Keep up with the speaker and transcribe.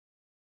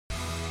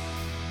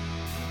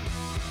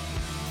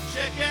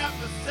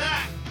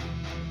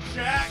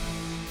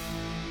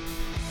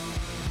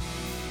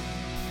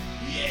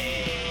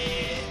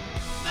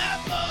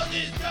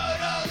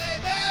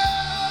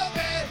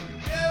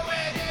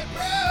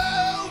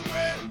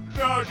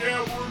out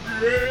there with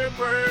the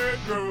airplane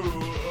girl.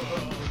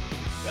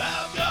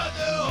 I've got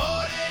the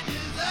heart and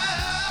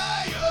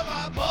desire.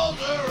 My balls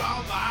are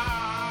on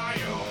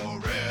fire.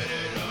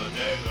 Ready to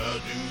take us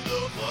to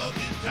the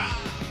fucking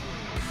top.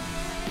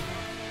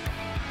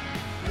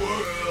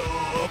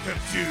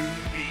 Welcome to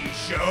the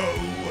show.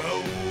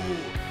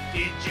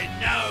 Did you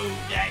know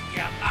that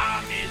your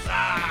mom is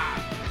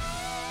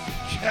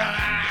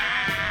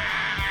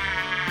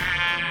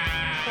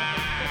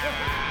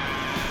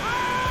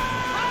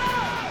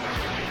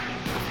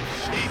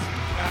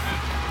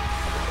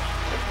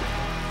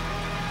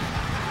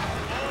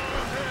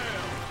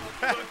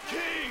the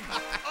king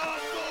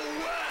of the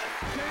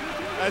West.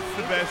 That's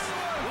the best.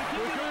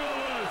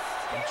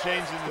 I'm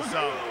changing the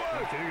song.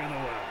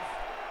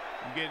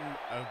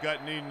 I've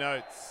got new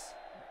notes.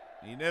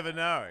 You never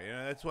know,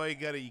 that's why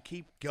you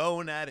keep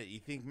going at it. You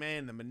think,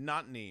 man, the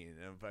monotony,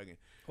 fucking.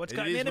 What's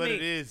gotten into me? It is what me?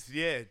 it is.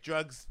 Yeah,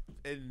 drugs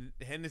and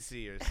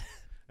Hennessy.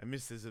 I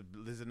miss there's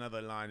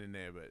another line in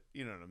there, but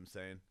you know what I'm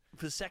saying.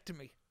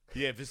 Vasectomy.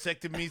 Yeah,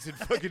 vasectomies and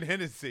fucking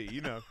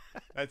Hennessy.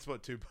 That's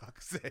what Tupac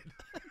said.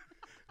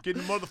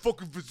 Getting a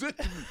motherfucking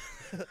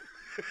vasectomy.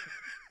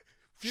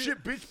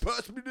 Shit, bitch,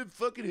 pass me the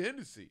fucking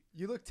Hennessy.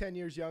 You look 10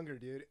 years younger,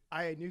 dude.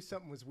 I knew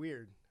something was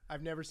weird.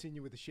 I've never seen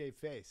you with a shaved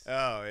face.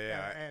 Oh,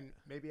 yeah. And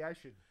maybe I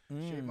should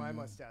shave my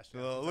mustache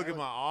now. Well, look at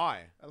my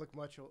eye. I look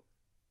much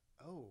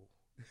Oh.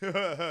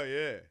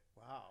 Yeah.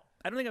 Wow.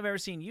 I don't think I've ever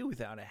seen you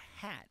without a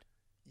hat.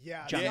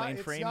 Yeah. John it's Wayne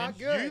not Freeman.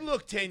 good. You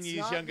look 10 years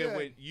not younger. good.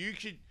 When you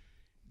could,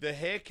 the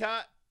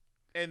haircut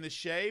and the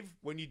shave,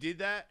 when you did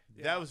that,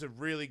 that was a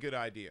really good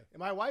idea. And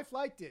my wife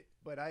liked it,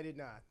 but I did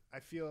not. I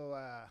feel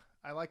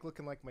I like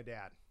looking like my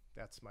dad.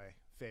 That's my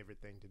favorite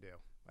thing to do.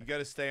 You got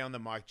to stay on the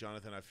mic,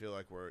 Jonathan. I feel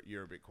like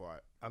you're a bit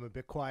quiet. I'm a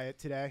bit quiet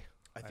today.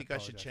 I think I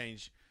should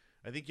change.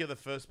 I think you're the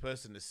first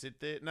person to sit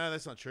there. No,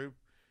 that's not true.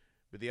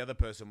 But the other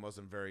person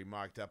wasn't very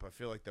mic'd up. I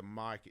feel like the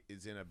mic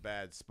is in a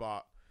bad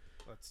spot.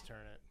 Let's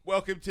turn it.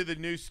 Welcome to the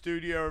new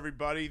studio,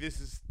 everybody. This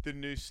is the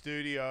new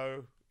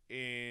studio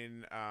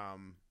in a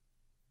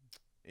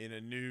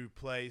new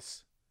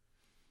place,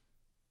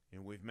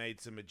 and we've made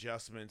some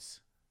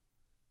adjustments.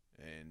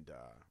 And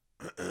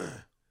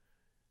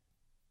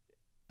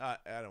I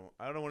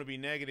don't want to be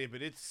negative,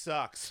 but it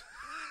sucks.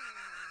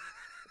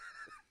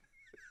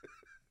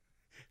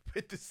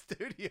 But the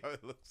studio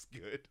looks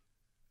good.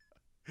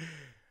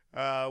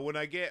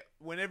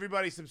 When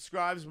everybody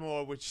subscribes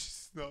more, which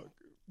is not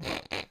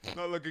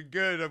looking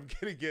good, I'm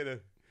gonna get a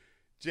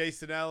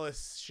Jason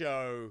Ellis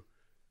show,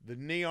 the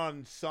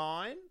neon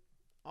sign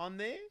on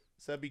there.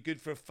 So it'd be good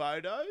for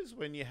photos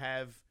when you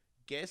have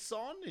guests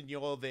on and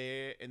you're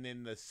there, and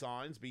then the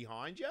signs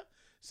behind you,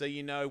 so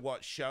you know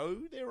what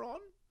show they're on.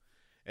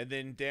 And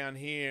then down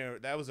here,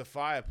 that was a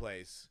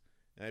fireplace,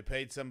 and I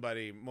paid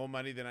somebody more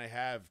money than I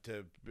have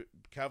to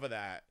cover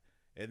that.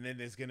 And then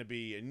there's going to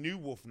be a new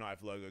Wolf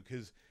Knife logo,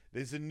 because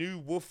there's a new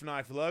Wolf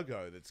Knife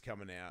logo that's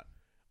coming out.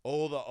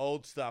 All the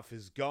old stuff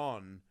is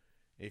gone.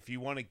 If you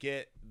want to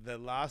get the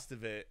last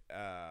of it,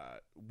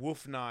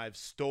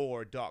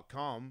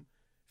 wolfknifestore.com,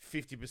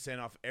 50%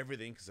 off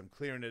everything, because I'm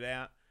clearing it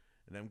out.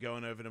 And I'm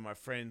going over to my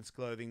friend's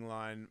clothing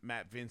line,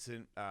 Matt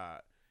Vincent,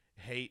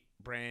 Hate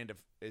Brand.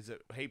 Is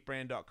it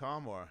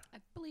hatebrand.com or? I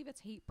believe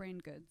it's Hate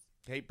Brand Goods.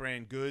 Hate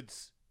Brand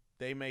Goods.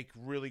 They make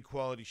really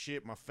quality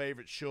shit. My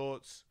favorite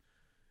shorts.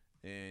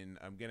 And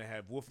I'm going to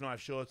have Wolf Knife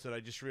shorts that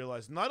I just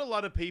realized not a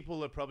lot of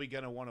people are probably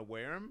going to want to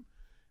wear them,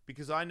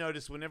 because I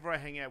notice whenever I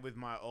hang out with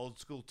my old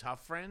school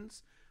tough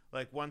friends,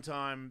 like one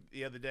time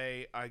the other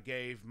day, I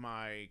gave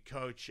my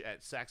coach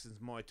at Saxon's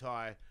Muay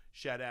Thai,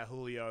 shout out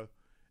Julio,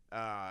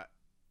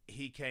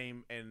 he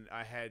came and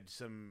I had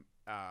some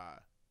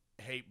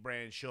Hate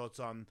Brand shorts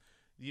on,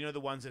 the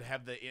ones that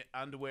have the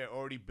underwear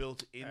already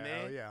built in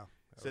there. Oh, yeah.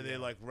 So they're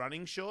like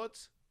running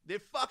shorts. They're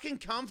fucking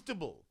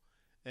comfortable.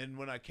 And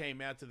when I came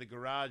out to the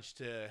garage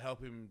to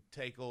help him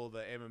take all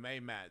the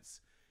MMA mats,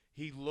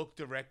 he looked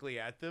directly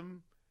at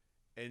them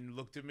and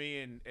looked at me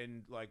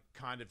and like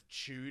kind of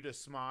chewed a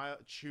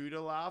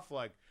laugh,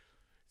 like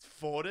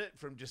fought it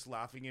from just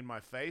laughing in my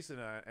face. And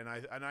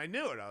I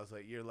knew it. I was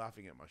like, you're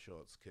laughing at my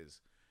shorts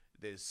because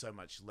there's so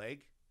much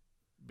leg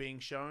being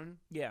shown.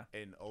 Yeah.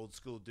 And old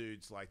school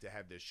dudes like to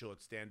have their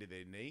shorts down to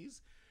their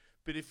knees.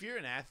 But if you're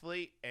an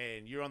athlete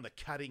and you're on the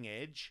cutting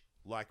edge,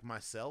 like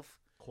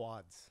myself,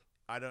 quads.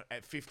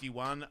 At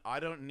 51, I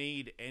don't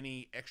need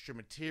any extra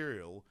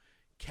material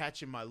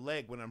catching my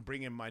leg when I'm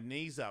bringing my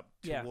knees up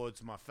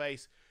towards my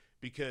face,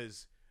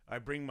 because I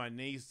bring my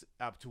knees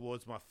up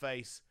towards my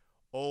face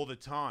all the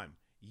time.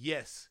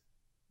 Yes,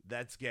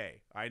 that's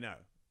gay, I know.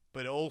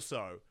 But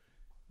also,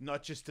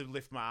 not just to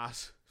lift my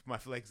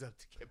legs up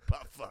to get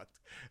butt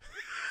fucked.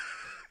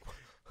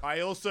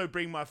 I also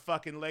bring my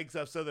fucking legs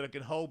up so that I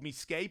can hold me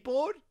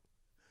skateboard.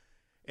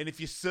 And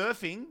if you're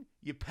surfing,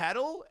 you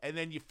paddle, and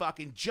then you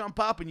fucking jump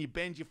up and you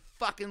bend your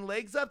fucking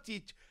legs up to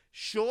your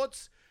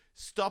shorts,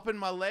 stopping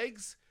my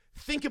legs.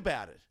 Think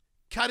about it.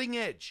 Cutting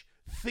edge.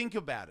 Think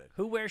about it.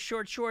 Who wears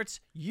short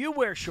shorts? You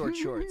wear short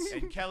shorts.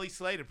 And Kelly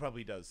Slater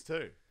probably does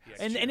too. Yes,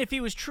 and if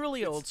he was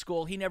truly old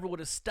school, he never would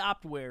have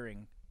stopped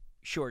wearing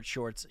short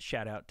shorts.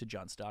 Shout out to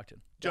John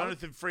Stockton.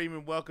 Jonathan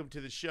Freeman, welcome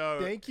to the show.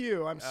 Thank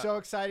you. I'm so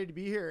excited to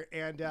be here,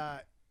 and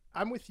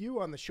I'm with you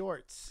on the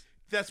shorts.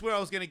 That's where I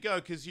was going to go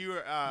because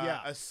you're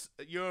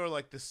you're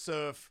like the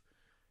surf,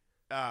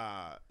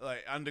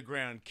 like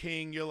underground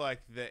king. You're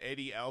like the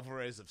Eddie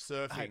Alvarez of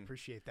surfing. I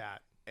appreciate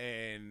that.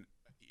 And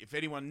if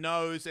anyone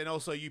knows, and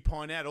also you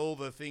point out all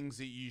the things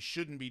that you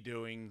shouldn't be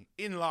doing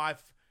in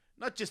life,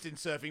 not just in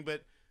surfing,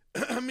 but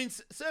I mean,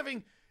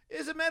 surfing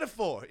is a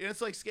metaphor. And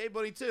it's like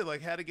skateboarding too.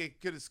 Like how to get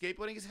good at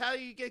skateboarding is how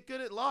you get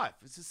good at life.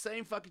 It's the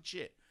same fucking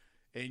shit.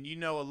 And you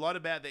know a lot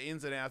about the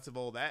ins and outs of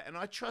all that. And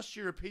I trust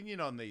your opinion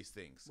on these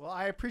things. Well,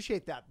 I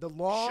appreciate that. The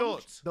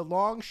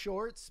long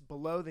shorts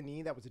below the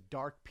knee, that was a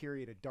dark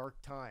period, a dark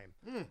time.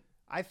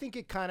 I think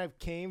it kind of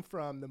came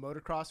from the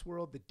motocross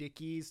world, the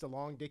Dickies, the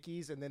long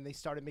Dickies, and then they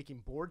started making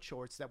board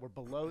shorts that were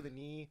below the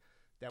knee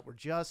that were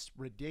just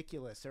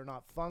ridiculous. They're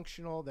not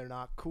functional. They're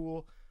not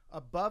cool.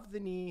 Above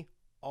the knee,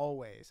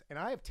 always. And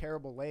I have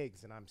terrible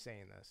legs, and I'm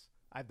saying this.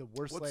 I have the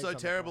worst legs. What's so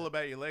terrible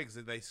about your legs?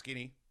 Are they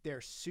skinny? They're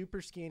super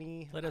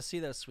skinny. Let us see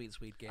those sweet,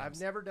 sweet games. I've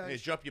never done. Hey,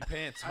 drop your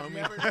pants,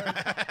 homie.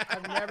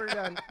 I've never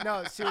done.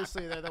 No,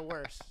 seriously, they're the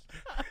worst.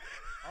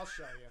 I'll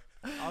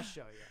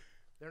show you.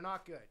 They're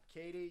not good.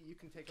 Katie, you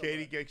can take a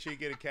Katie, look. make sure you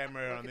get a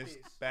camera Look on at this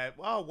these. bad.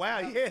 Oh, wow,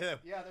 yeah.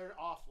 Yeah, they're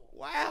awful.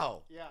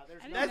 Wow. Yeah,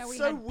 there's I no. didn't know That's we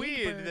so had Big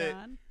weird Bird that-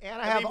 on.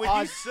 And I I have mean, when you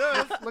Oz.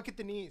 surf- Look at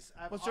the knees.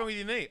 I have What's wrong with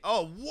your knee?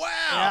 Oh, wow.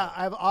 Yeah,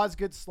 I have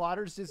Osgood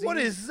Slaughter's disease. What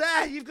is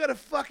that? You've got a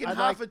fucking I'd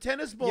half like- a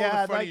tennis ball Yeah, in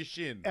I'd front like of your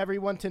shin.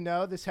 everyone to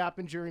know this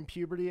happened during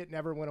puberty. It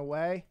never went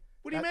away.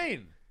 What do you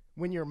mean?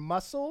 When your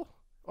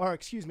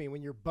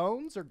when your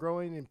bones are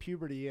growing in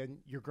puberty and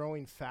you're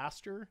growing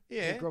faster,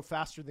 Yeah. they grow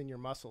faster than your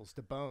muscles,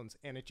 the bones,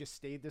 and it just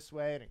stayed this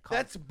way. And it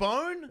That's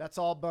bone? that's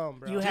all bone,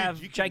 bro. You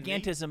have you can knee-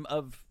 gigantism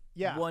of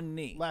one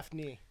knee. left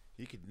knee.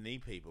 You could knee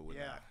people with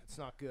Yeah, it's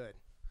not good.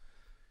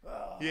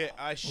 that. Yeah,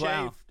 I shaved.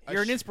 Wow.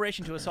 You're an sh-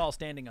 inspiration to us all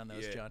standing on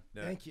those, Yeah, John.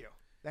 no. Thank you.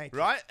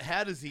 Right?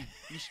 How does he?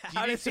 Do you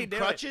How need does he some do it?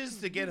 crutches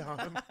to get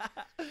home?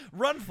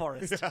 Run,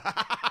 Forrest.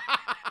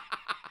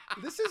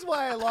 This is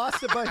why I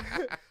lost a bunch.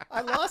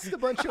 I lost a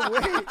bunch of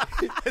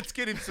weight. Let's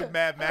get him some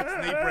Mad Max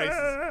knee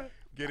braces.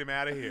 Get him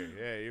out of here.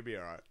 Yeah, you'll be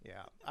all right.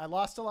 Yeah, I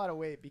lost a lot of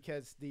weight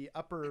because the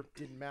upper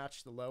didn't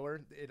match the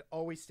lower. It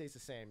always stays the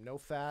same. No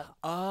fat.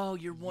 Oh,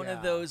 you're one of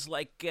Yeah. those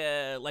like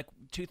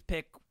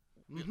toothpick,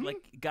 like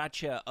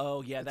gotcha.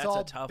 Oh yeah, It's that's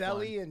all a tough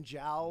belly one. and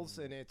jowls,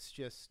 and it's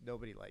just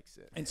nobody likes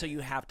it. And so you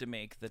have to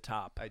make the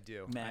top. I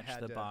do. I match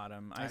had the to-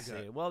 bottom. I I see.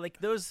 got- Well, like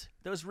those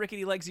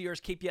rickety legs of yours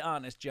keep you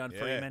honest, John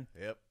Freeman.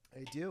 Yep.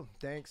 I do.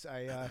 Thanks.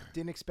 I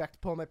didn't expect to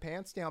pull my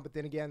pants down, but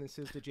then again, this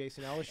is the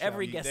Jason Ellis show.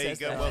 Every guest There you says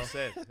go. that. Well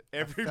said.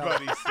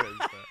 Everybody says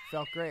that.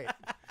 Felt great.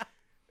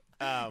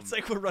 It's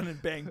like we're running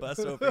Bang Bus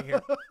over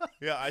here.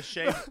 Yeah, I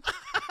shaved.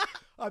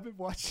 I've been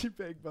watching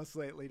Bang Bus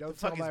lately. Don't The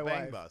fuck tell my is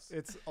Bang wife. Bus?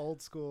 It's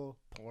old school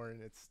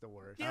porn. It's the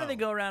worst. You know, they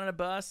go around on a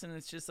bus and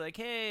it's just like,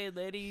 hey,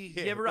 lady,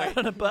 Yeah, you ever wait. ride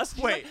on a bus?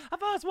 She's Wait. like,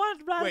 I've always wanted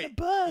to ride on a Wait,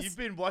 bus. you've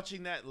been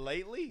watching that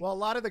lately? Well, a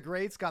lot of the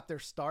greats got their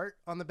start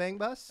on the Bang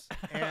Bus,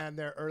 and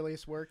their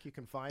earliest work you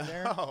can find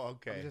there. Oh,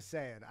 okay. I'm just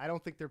saying. I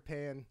don't think they're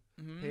paying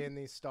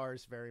these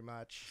stars very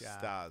much.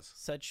 Stars.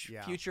 Such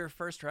Yeah. future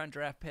first-round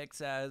draft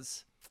picks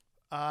as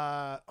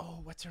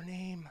What's her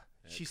name?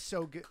 She's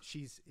so good.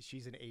 She's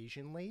an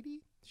Asian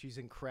lady. She's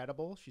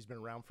incredible. She's been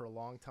around for a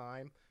long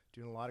time,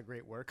 doing a lot of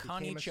great work.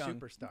 Connie Became a Chung.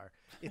 superstar.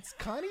 It's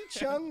Connie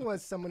Chung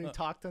was someone who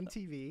talked on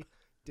TV,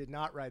 did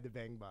not ride the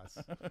Bang Bus.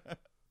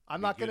 I'm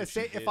not good gonna if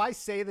she say did. if I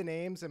say the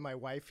names and my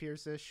wife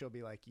hears this, she'll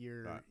be like,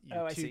 "You're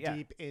Oh, I too see, yeah.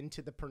 deep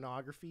into the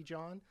pornography,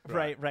 John."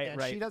 right.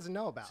 And she doesn't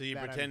know about. So you're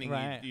that. pretending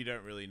Right. you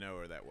don't really know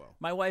her that well.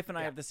 My wife and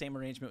I have the same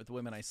arrangement with the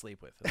women I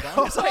sleep with.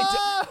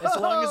 As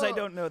long as I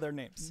don't know their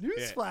names.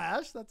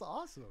 Newsflash! That's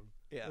awesome.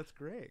 Yeah. That's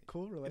great.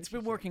 Cool relationship. It's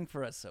been working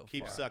for us so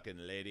Keep far. sucking,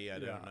 lady. I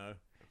don't know.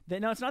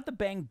 No, it's not the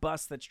Bang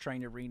Bus that's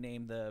trying to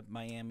rename the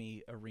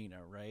Miami Arena,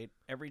 right?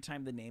 Every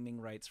time the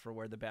naming rights for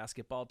where the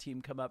basketball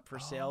team come up for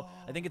sale,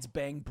 I think it's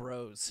Bang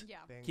Bros. Yeah.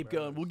 Bang Keep Bros.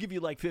 going. We'll give you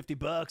like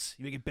 $50.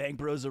 You make it Bang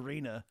Bros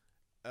Arena.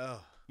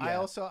 Oh, I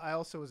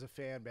also was a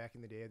fan back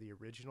in the day of the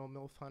original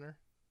MILF Hunter.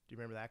 Do you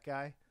remember that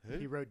guy? Who?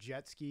 He rode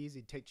jet skis.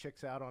 He'd take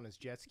chicks out on his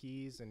jet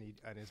skis and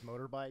his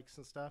motorbikes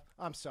and stuff.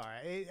 I'm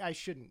sorry, I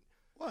shouldn't.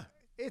 what?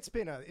 It's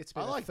been I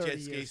a like 30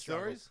 jet ski year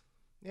struggle. stories.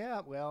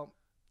 Yeah, well,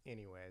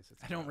 anyways,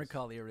 it's I don't gross.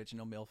 recall the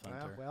original MILF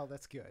Hunter. Well,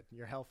 that's good.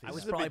 You're healthy. I was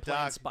This is a probably bit playing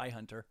dark. Spy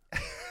Hunter.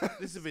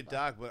 This is a bit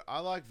dark, but I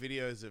like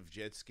videos of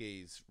jet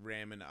skis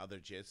ramming other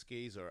jet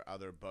skis or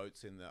other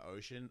boats in the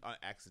ocean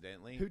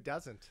accidentally. Who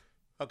doesn't?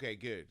 Okay,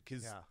 good.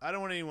 Because Yeah. I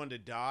don't want anyone to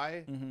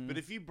die. Mm-hmm. But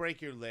if you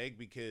break your leg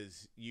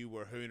because you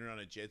were hooning on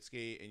a jet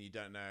ski and you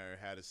don't know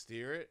how to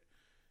steer it,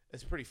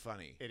 it's pretty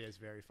funny. It is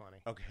very funny.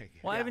 Okay.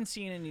 good. Well, I haven't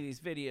seen any of these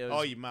videos.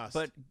 Oh, you must.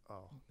 But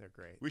Oh, they're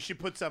great. We should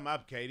put some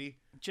up, Katie.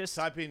 just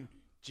Type in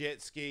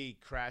jet ski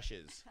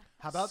crashes.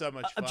 How about so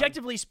much fun.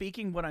 objectively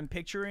speaking, what I'm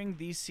picturing,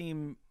 these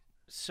seem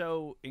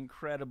so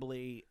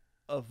incredibly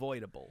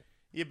avoidable.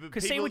 Yeah, but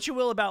Because say what you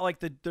will about like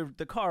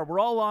the car, we're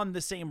all on the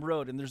same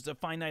road, and there's a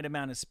finite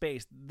amount of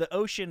space. The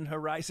ocean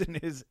horizon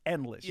is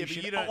endless. Yeah, you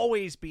but should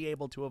always be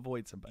able to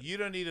avoid somebody. You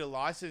don't need a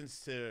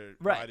license to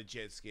Right. ride a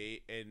jet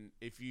ski, and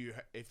if you're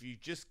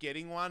just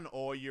getting one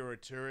or you're a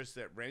tourist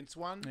that rents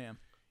one, Yeah.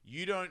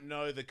 you don't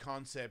know the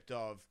concept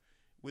of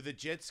with a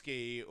jet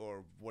ski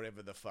or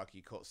whatever the fuck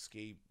you call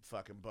ski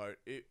fucking boat.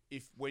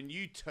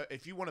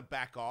 If you want to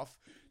back off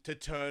to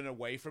turn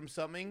away from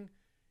something,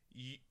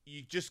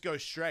 you just go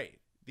straight.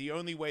 The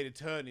only way to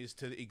turn is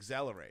to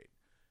accelerate.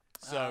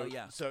 So,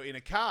 yeah. So in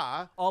a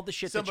car, All the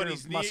shit that your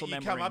somebody's muscle near,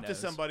 you memory come up to knows.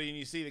 somebody and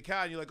you see the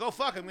car and you're like, oh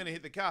fuck, I'm gonna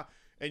hit the car,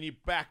 and you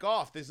back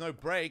off. There's no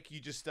brake. You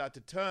just start to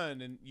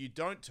turn, and you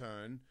don't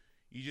turn.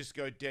 You just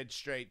go dead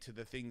straight to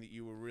the thing that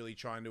you were really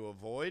trying to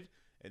avoid,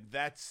 and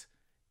that's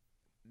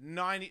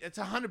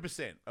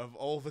 100% of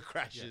all the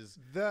crashes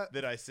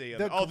that I see.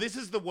 This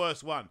is the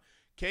worst one.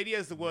 Katie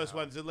has the worst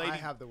one. There's a lady I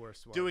have the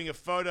worst one. doing a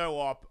photo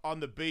op on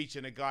the beach,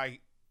 and the guy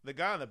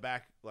on the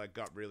back like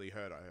got really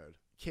hurt. I heard.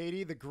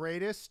 Katie, the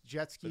greatest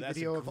jet ski But that's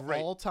video a of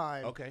great- all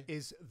time Okay.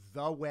 is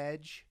the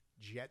Wedge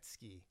jet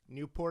ski.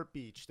 Newport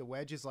Beach. The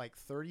Wedge is like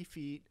 30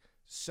 feet.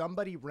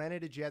 Somebody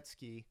rented a jet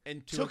ski.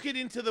 And to took it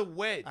into the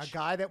wedge. A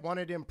guy that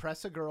wanted to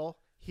impress a girl.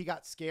 He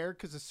got scared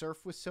because the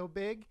surf was so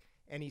big.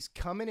 And he's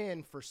coming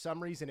in for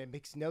some reason. It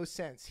makes no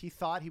sense. He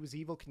thought he was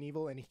Evel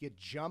Knievel and he could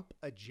jump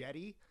a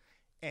jetty.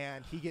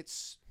 And he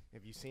gets...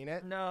 Have you seen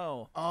it?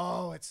 No.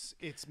 Oh, it's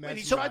Wait, he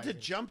mesmerizing. tried to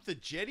jump the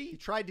jetty? He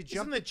tried to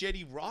jump Isn't the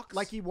jetty rocks?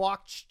 like he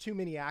watched too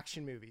many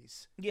action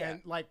movies. Yeah.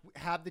 And like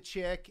have the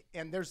chick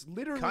and there's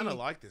literally kind of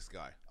like this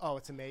guy. Oh,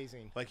 it's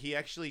amazing. Like he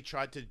actually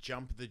tried to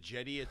jump the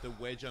jetty at the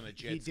wedge on a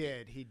jet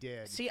ski. He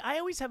did. See, I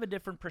always have a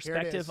different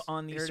perspective is.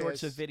 on these Here it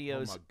sorts of is.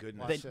 videos Oh my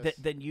goodness. Watch than, this.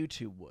 than you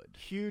two would.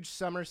 Huge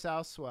summer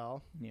south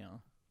swell. Yeah.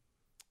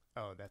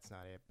 Oh, that's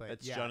not it. But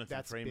That's yeah, Jonathan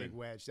that's Freeman. Big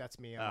Wedge. That's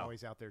me. I'm Oh.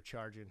 always out there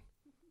charging.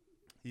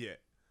 Yeah.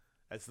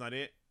 That's not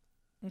it.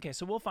 Okay,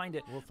 so we'll find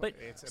it. But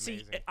it's see,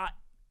 amazing.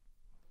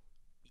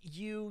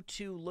 you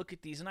two look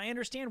at these, and I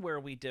understand where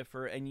we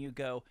differ, and you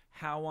go,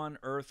 how on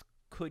earth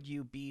could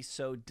you be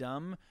so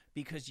dumb?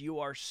 Because you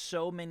are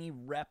so many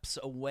reps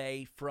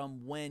away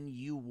from when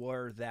you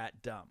were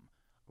that dumb.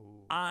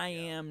 I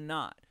am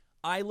not.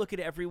 I look at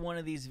every one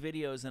of these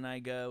videos and I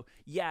go,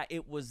 yeah,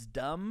 it was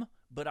dumb,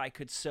 but I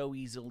could so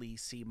easily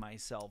see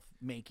myself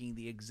making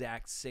the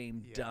exact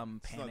same dumb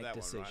It's not panic that one, right?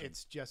 decision.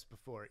 It's just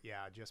before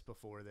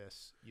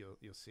this. You'll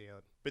see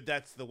it. But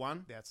that's the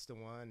one? That's the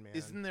one, man.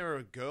 Isn't there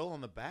a girl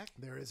on the back?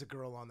 There is a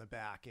girl on the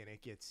back, and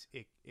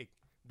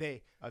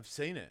I've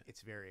seen it.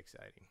 it's very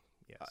exciting.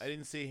 Yes. I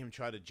didn't see him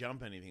try to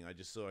jump anything. I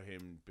just saw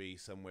him be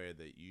somewhere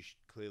that you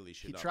clearly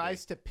should He not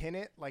tries to pin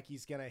it like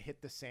he's gonna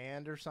hit the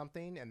sand or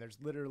something, and there's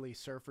literally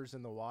surfers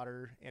in the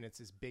water, and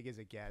it's as big as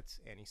it gets,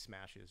 and he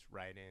smashes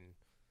right in.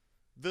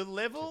 be. The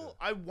level,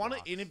 the I want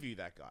rocks. to interview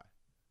that guy.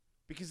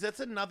 Because that's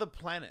another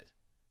planet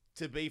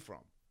to be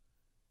from.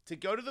 To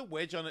go to the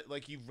wedge on it,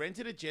 like you've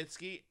rented a jet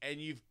ski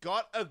and you've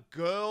got a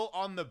girl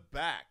on the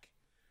back.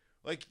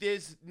 Like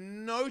there's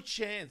no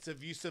chance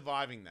of you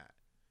surviving that.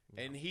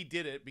 And he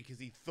did it because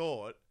he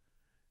thought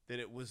that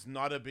it was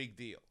not a big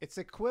deal. It's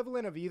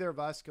equivalent of either of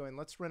us going,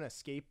 let's rent a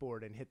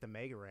skateboard and hit the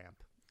mega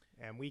ramp.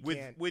 And we With-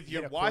 can't with hit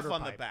your a wife quarter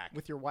on the pipe. back.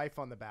 With your wife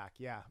on the back,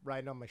 yeah,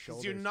 riding on my Because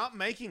shoulders. you're not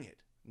making it.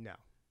 No,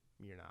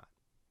 you're not.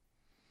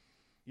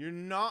 You're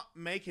not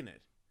making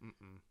it.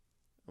 Mm-mm.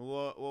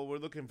 Well, we're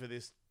looking for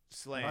this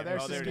slam. Oh,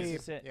 there's there it Steve. is.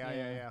 This is it.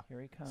 Yeah. Here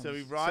he comes. So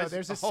he So rides.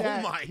 there's a oh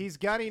set. my! He's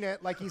gunning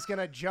it like he's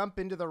gonna jump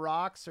into the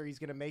rocks or he's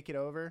gonna make it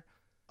over,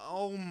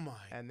 Oh my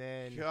and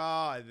then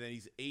God! Then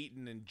he's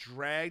eaten and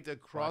dragged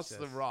across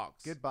the this.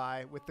 rocks.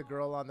 goodbye with the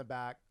girl on the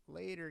back.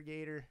 Later,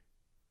 Gator.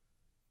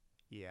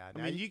 Yeah, I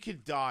now mean, you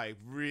could die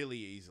really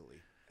easily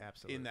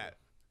absolutely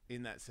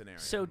in that scenario.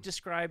 So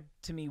describe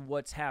to me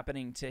what's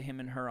happening to him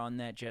and her on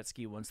that jet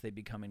ski once they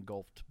become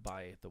engulfed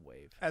by the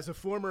wave. As a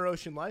former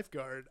ocean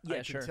lifeguard, Yeah, I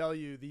can sure. tell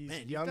you these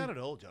man, young you've done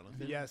it all,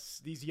 Jonathan. Yes,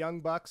 these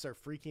young bucks are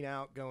freaking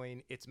out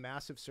going, it's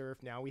massive surf.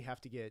 Now we have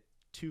to get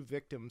 2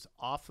 victims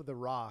off of the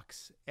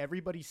rocks.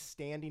 Everybody's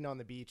standing on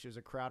the beach. There's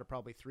a crowd of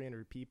probably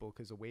 300 people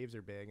because the waves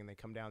are big and they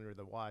come down there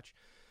to watch.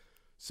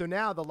 So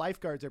now the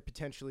lifeguards are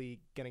potentially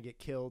going to get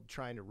killed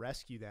trying to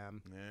rescue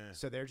them. Yeah.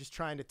 So they're just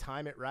trying to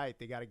time it right.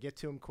 They got to get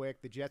to them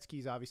quick. The jet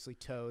ski's obviously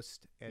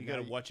toast. And You got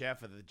to now watch out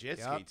for the jet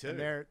Yep, ski too.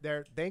 And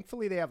they're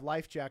thankfully they have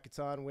life jackets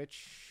on,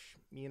 which,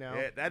 you know,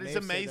 Yeah, that may is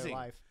have saved their amazing.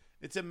 life.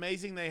 It's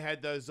amazing they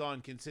had those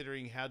on,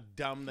 considering how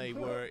dumb they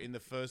were in the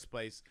first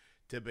place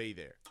to be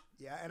there.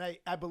 Yeah, and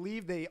I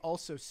believe they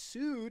also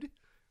sued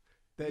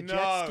the No.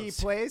 jet ski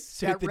place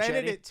Sued that the rented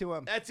jetty? it to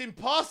them. That's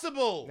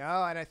impossible.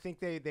 No, and I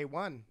think they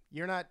won.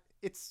 You're not.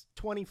 It's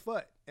 20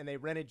 foot, and they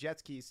rented jet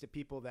skis to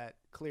people that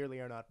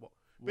clearly are not.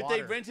 But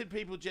they rented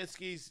people jet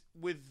skis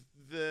with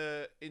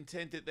the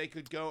intent that they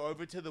could go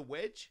over to the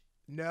wedge.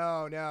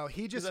 No,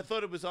 he Because just. I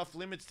thought it was off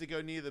limits to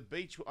go near the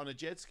beach on a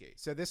jet ski.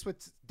 So this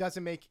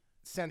doesn't make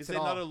sense Is at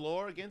there all. not a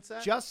law against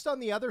that? Just on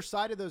the other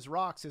side of those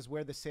rocks is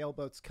where the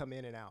sailboats come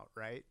in and out,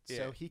 right? Yeah,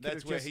 so he could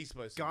that's have where just he's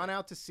supposed to gone be.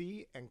 out to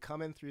sea and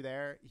come in through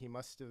there. He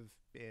must have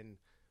been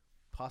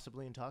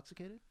possibly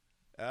intoxicated.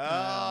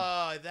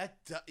 Oh,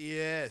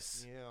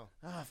 yes. Yeah.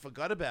 Oh, I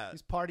forgot about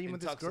He's partying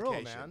with this girl,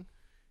 intoxication. man.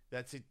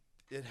 That's it.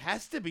 It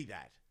has to be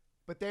that.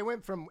 But they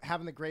went from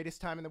having the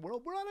greatest time in the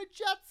world, we're on a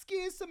jet ski,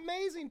 it's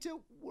amazing,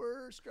 to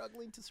we're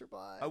struggling to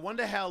survive. I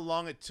wonder how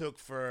long it took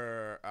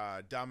for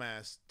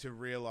Dumbass to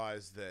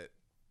realize that,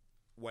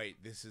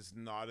 wait, this is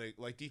not a...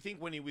 Like, do you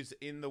think when he was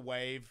in the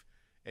wave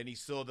and he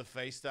saw the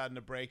face starting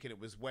to break and it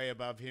was way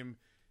above him,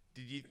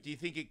 do you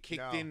think it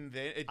kicked in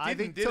then? It didn't, I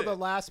think did till it? the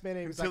last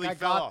minute, he was Until like, he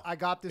fell off. I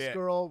got this Yeah.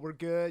 girl, we're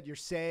good, you're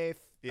safe,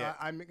 Yeah.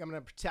 I'm going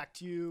to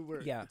protect you,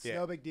 it's Yeah.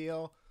 no big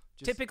deal.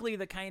 Just, Typically,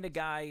 the kind of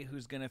guy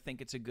who's going to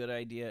think it's a good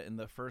idea in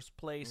the first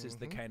place is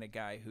the kind of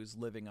guy who's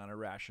living on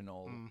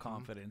irrational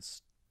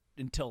confidence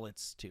until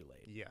it's too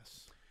late.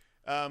 yes.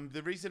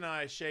 The reason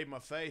I shaved my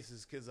face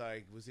is because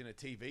I was in a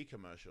TV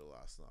commercial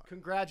last night.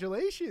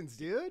 Congratulations,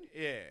 dude.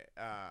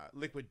 Yeah,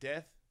 Liquid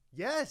Death.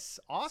 Yes,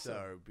 awesome.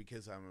 So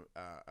because I'm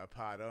a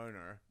part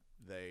owner,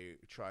 they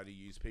try to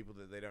use people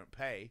that they don't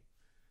pay.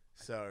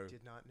 So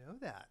Did not know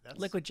that. That's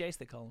Liquid Jace,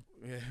 they call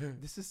him.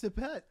 This is the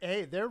bet.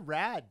 Hey, they're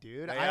rad,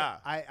 dude. They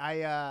are.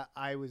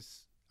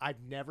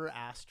 I've never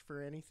asked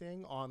for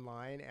anything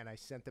online, and I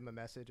sent them a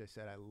message. I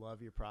said I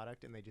love your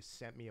product, and they just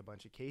sent me a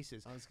bunch of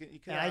cases.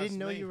 And I didn't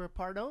know you were a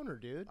part owner,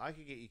 dude. I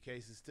could get you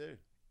cases too.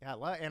 Yeah,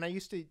 and I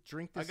used to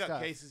drink this I got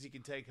stuff. cases you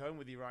can take home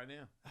with you right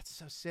now. That's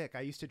so sick.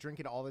 I used to drink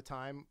it all the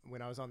time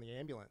when I was on the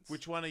ambulance.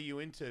 Which one are you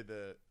into?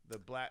 The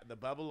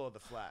bubble or the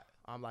flat?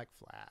 I'm like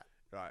flat.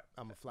 Right.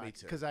 I'm a Me flat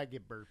too. because I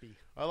get burpy.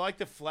 I like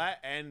the flat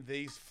and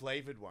these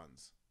flavored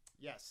ones.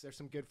 Yes, there's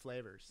some good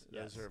flavors.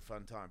 Those Yes. are a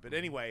fun time. But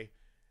anyway,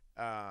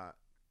 I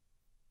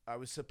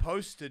was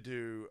supposed to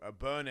do a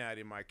burnout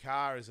in my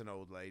car as an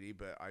old lady,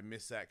 but I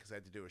missed that because I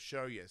had to do a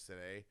show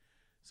yesterday.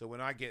 So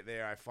when I get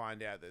there, I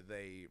find out that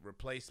they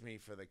replaced me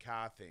for the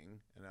car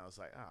thing, and I was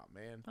like, "Oh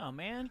man!" Oh,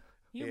 man.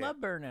 You Yeah. love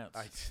burnouts.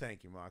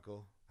 Thank you,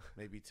 Michael.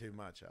 Maybe too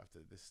much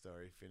after this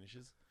story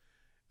finishes.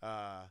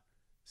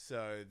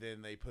 So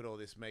then they put all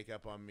this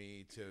makeup on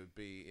me to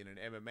be in an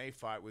MMA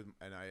fight with,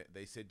 and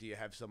they said, "Do you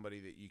have somebody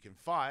that you can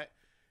fight?"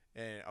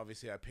 And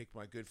obviously, I picked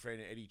my good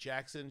friend Eddie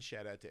Jackson.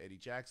 Shout out to Eddie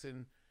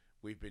Jackson.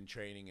 We've been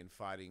training and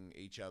fighting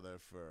each other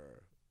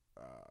for,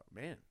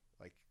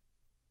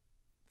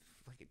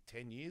 like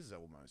 10 years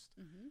almost.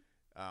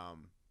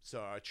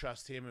 So I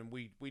trust him, and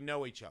we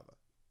know each other.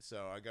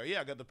 So I go,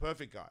 yeah, I got the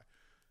perfect guy.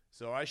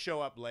 So I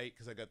show up late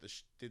because I got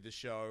did the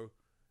show.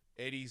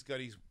 Eddie's got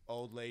his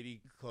old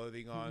lady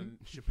clothing on.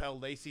 Chappelle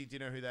Lacey, do you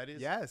know who that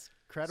is? Yes,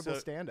 credible So-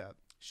 stand-up.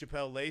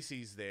 Chappelle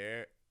Lacey's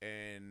there,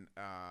 and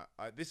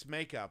this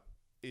makeup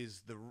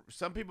is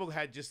some people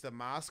had just a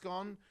mask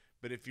on,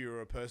 but if you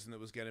were a person that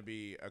was going to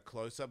be a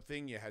close-up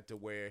thing, you had to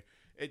wear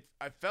it.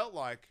 I felt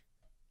like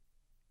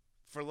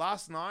for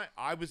last night,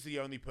 I was the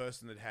only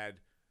person that had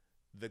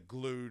the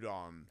glued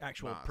on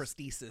Actual mask.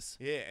 prosthesis.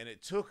 Yeah, and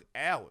it took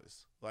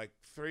hours, like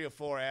 3 or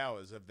 4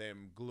 hours of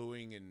them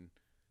gluing and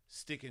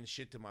sticking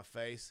shit to my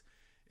face.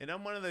 And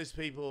I'm one of those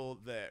people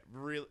that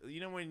really, you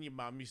know, when your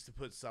mum used to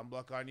put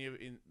sunblock on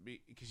you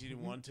because you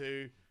didn't want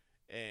to,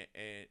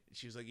 and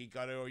she was like, "You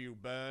got it or you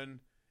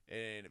burn,"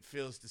 and it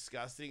feels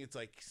disgusting. It's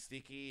like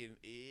sticky and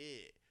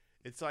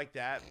it's like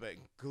that, but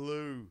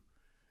glue.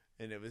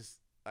 And it was,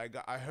 I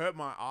hurt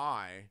my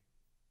eye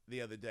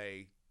the other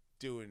day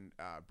doing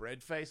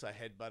bread face. I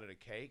headbutted a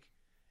cake,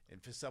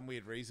 and for some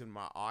weird reason,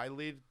 my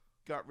eyelid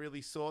got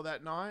really sore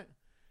that night.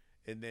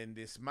 And then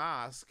this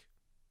mask,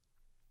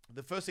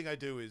 the first thing I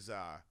do is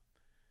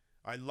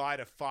I light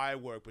a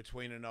firework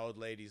between an old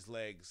lady's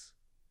legs,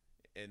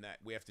 and that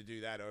we have to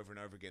do that over and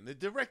over again. The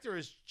director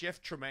is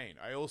Jeff Tremaine.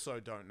 I also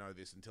don't know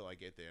this until I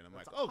get there, and I'm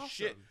like, oh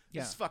shit,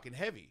 this is fucking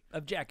heavy.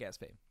 Of Jackass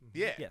fame.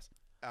 Yeah. Yes.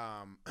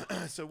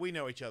 So we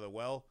know each other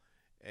well,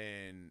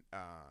 and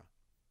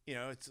you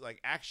know, it's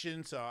like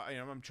action. So you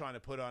know, I'm trying to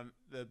put on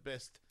the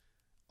best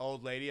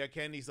old lady I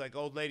can. He's like,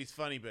 old lady's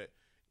funny, but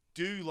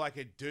do like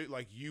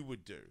you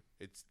would do.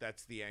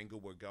 That's the angle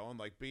we're going.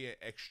 Like, be an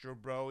extra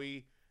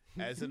broy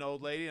as an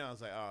old lady. And I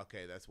was like, oh,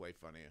 okay, that's way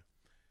funnier.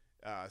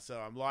 So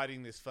I'm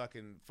lighting this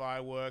fucking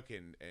firework,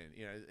 and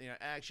you know,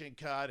 action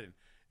cut, and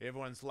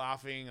everyone's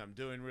laughing. I'm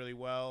doing really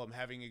well. I'm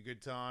having a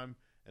good time.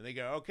 And they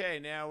go, okay,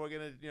 now we're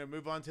gonna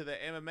move on to the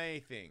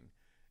MMA thing.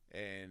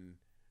 And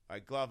I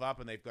glove up,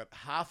 and they've got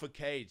half a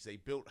cage. They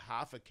built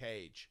half a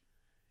cage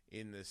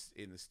in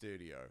the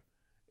studio,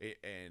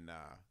 and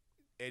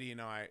Eddie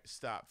and I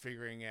start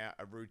figuring out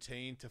a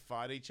routine to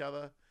fight each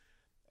other.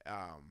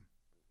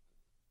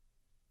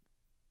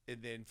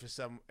 And then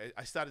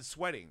I started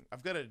sweating.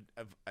 I've got a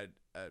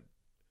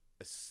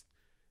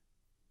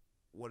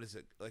what is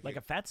it? Like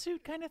a fat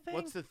suit kind of thing?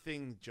 What's the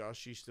thing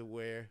Josh used to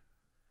wear?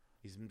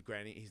 His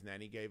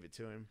nanny gave it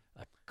to him.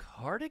 A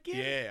cardigan?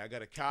 Yeah, I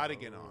got a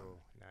cardigan on.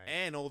 Nice.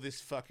 And all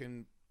this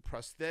fucking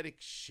prosthetic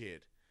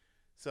shit.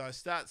 So I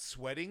start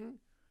sweating,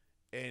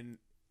 and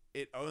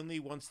it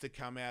only wants to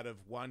come out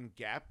of one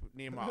gap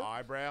near my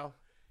eyebrow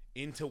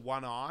into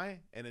one eye,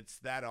 and it's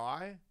that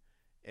eye.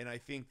 And I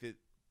think that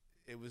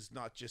it was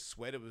not just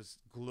sweat, it was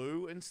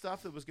glue and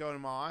stuff that was going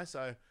in my eye.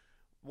 So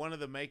one of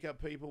the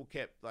makeup people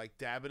kept like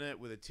dabbing it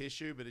with a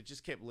tissue, but it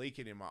just kept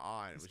leaking in my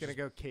eye. It's gonna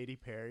go Katy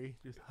Perry.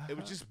 It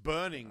was just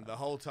burning the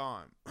whole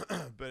time.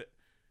 But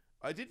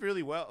I did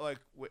really well. Like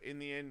in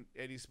the end,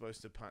 Eddie's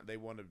supposed to punch. They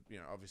wanted,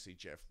 obviously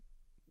Jeff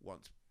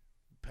wants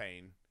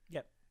pain.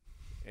 Yep.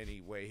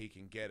 Any way he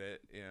can get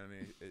it,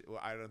 well,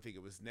 I don't think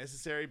it was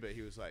necessary, but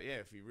he was like, yeah,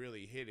 if you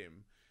really hit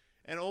him.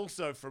 And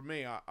also for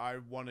me, I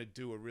want to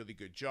do a really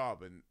good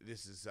job, and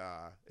this is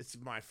it's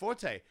my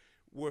forte.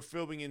 We're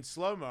filming in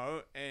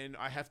slow-mo, and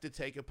I have to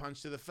take a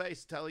punch to the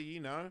face. Tully,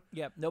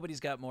 Yep, nobody's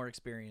got more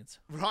experience.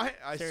 right?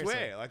 I Seriously.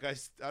 swear, like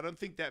I don't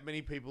think that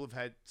many people have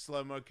had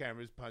slow-mo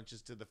cameras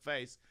punches to the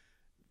face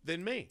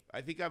than me.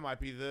 I think I might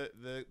be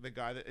the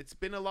guy that it's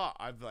been a lot.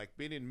 I've like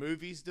been in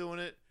movies doing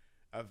it.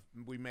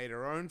 We made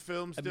our own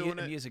films doing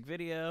A it. music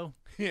video.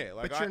 Yeah,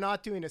 like but you're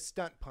not doing a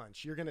stunt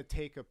punch. You're gonna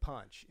take a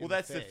punch. Well,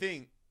 that's the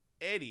thing.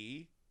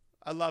 Eddie,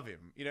 I love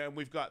him. And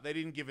they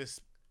didn't give us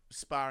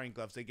sparring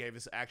gloves. They gave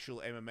us actual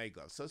MMA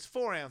gloves. So it's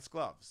 4-ounce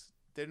gloves.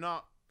 They're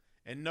not,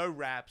 and no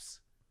wraps.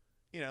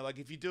 Like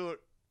if you do it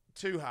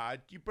too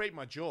hard, you break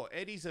my jaw.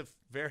 Eddie's a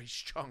very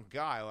strong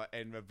guy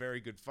and a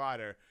very good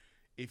fighter.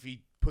 If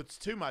he puts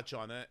too much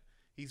on it,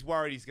 he's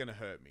worried he's going to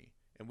hurt me.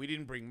 And we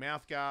didn't bring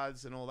mouth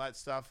guards and all that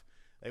stuff.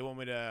 They want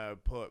me to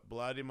put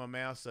blood in my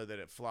mouth so that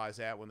it flies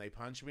out when they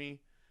punch me.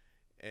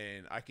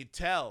 And I could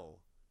tell.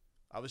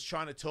 I was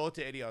trying to talk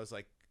to Eddie. I was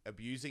like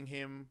abusing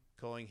him,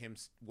 calling him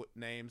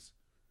names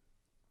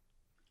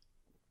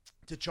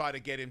to try to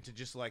get him to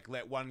just like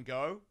let one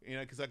go,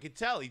 because I could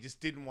tell he just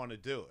didn't want to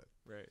do it.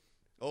 Right.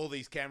 All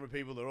these camera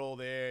people, they're all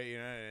there,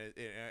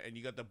 and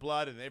you got the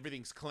blood and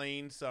everything's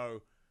clean.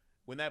 So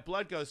when that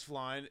blood goes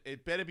flying,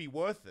 it better be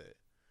worth it.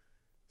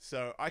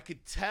 So I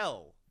could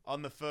tell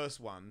on the first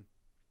one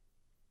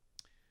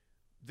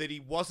that he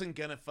wasn't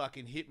going to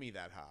fucking hit me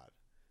that hard.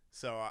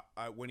 So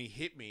when he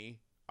hit me,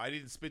 I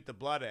didn't spit the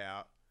blood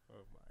out.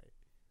 Oh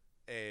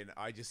my. And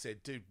I just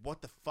said, dude,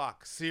 what the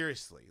fuck?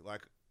 Seriously,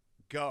 like,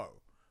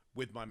 go,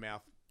 with my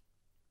mouth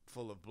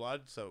full of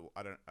blood. So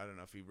I don't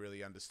know if he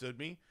really understood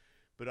me,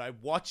 but I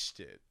watched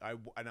it.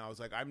 And I was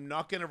like, I'm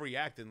not going to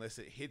react unless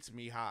it hits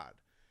me hard.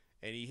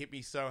 And he hit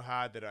me so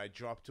hard that I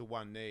dropped to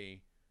one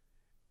knee.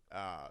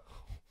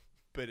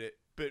 But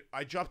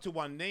I dropped to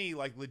one knee,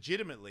 like,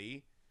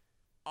 legitimately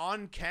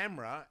on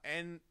camera,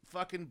 and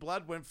fucking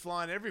blood went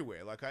flying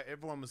everywhere. Like,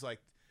 everyone was like,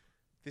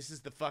 this is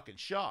the fucking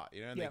shot,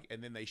 And, Yep.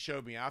 and then they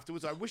showed me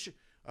afterwards. I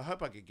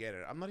hope I could get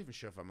it. I'm not even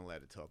sure if I'm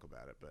allowed to talk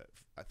about it, but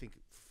I think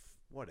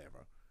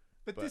whatever.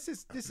 But this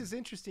is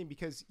interesting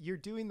because you're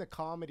doing the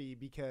comedy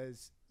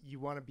because you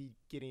want to be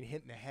getting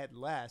hit in the head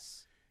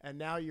less, and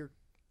now you're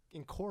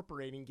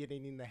incorporating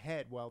getting in the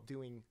head while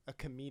doing a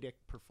comedic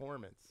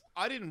performance.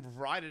 I didn't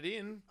write it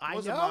in. It I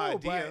wasn't know, my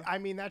idea. but I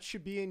mean that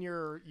should be in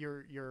your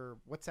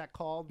what's that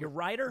called? Your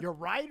writer? Your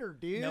writer,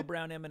 dude. No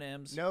brown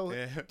M&Ms. No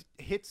Yeah.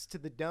 hits to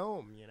the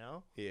dome,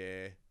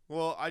 Yeah.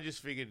 Well, I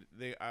just figured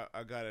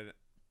I got it.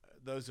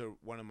 Those are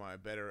one of my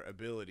better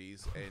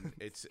abilities, and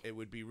it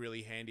would be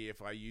really handy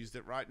if I used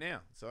it right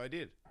now. So I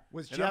did.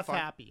 Was And Jeff I'm fine.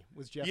 happy?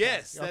 Was Jeff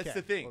Yes, happy? that's Okay.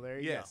 the thing. Well, there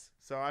you yes.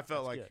 So I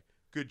felt That's like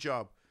good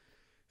job.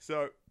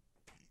 So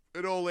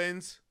it all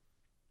ends.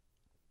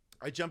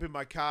 I jump in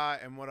my car,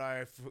 and what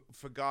I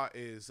forgot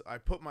is I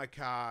put my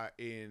car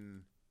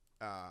in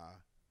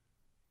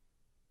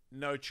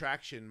no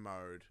traction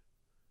mode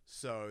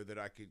so that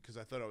I could, because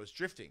I thought I was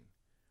drifting.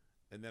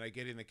 And then I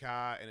get in the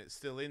car, and it's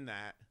still in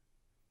that.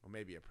 Or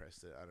maybe I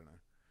pressed it. I don't know.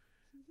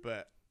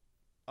 But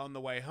on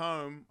the way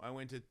home, I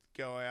went to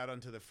go out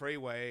onto the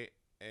freeway,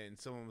 and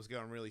someone was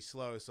going really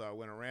slow, so I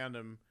went around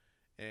him,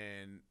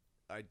 and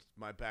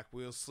my back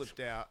wheel slipped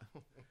out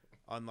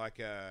on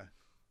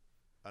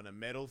a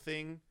metal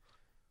thing,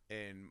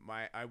 and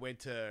I went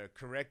to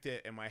correct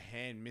it, and my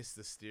hand missed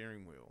the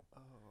steering wheel.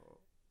 Oh.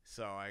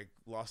 So I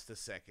lost a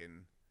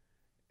second,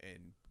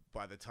 and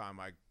by the time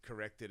I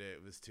corrected it,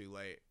 it was too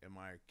late, and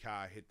my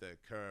car hit the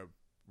curb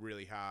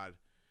really hard,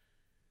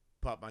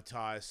 popped my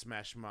tires,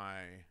 smashed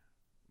my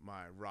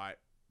right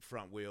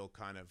front wheel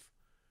kind of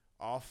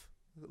off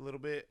a little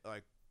bit,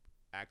 like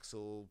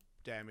axle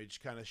damage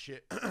kind of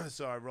shit.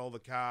 So I roll the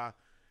car,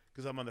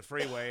 because I'm on the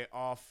freeway,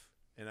 off,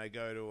 and I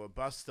go to a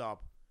bus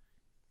stop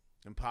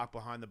and park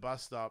behind the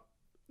bus stop.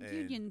 And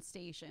Union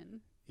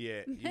Station.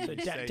 Yeah. So Union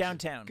Station.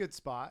 downtown. Good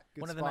spot.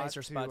 Good One of the spot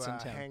nicer to, spots in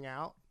town. Hang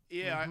out.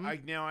 Yeah,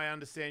 Mhm. now I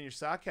understand your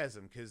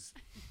sarcasm, because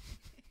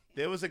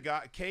there was a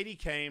guy. Katie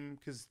came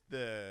because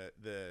the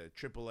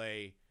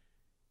AAA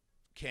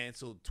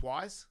canceled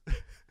twice.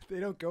 They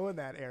don't go in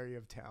that area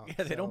of town.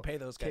 Yeah, they don't pay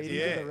those guys. Katie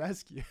Yeah. to the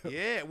rescue.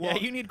 Yeah, well,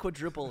 Yeah, you need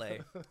quadruple A.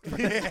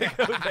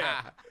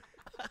 yeah.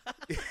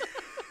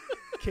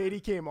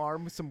 Katie came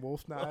armed with some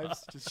wolf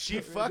knives. Just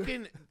She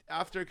fucking,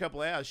 after a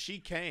couple hours, she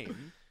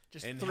came.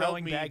 Just And throwing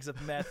help me. bags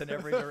of meth in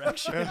every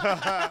direction.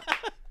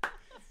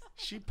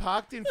 She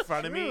parked in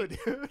front of me.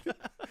 True, dude.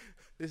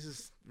 This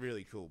is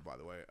really cool, by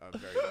the way. I'm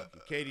very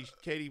lucky.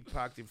 Katie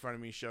parked in front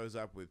of me, shows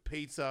up with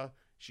pizza.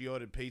 She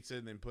ordered pizza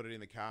and then put it in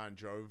the car and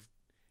drove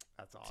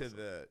That's awesome.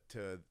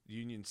 to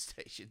Union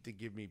Station to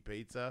give me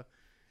pizza.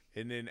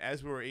 And then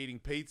as we were eating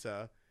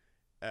pizza,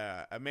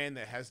 a man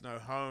that has no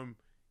home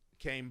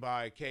came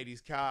by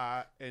Katie's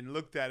car and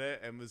looked at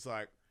it and was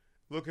like,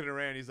 looking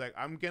around. He's like,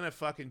 I'm gonna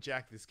fucking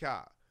jack this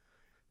car,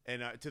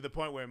 and to the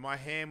point where my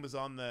hand was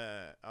on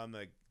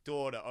the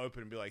door to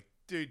open and be like,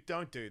 dude,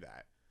 don't do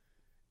that.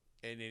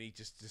 And then he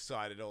just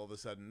decided all of a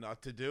sudden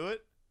not to do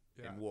it.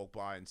 Yeah. And walked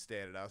by and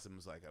stared at us and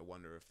was like, I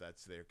wonder if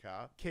that's their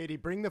car. Katie,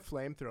 bring the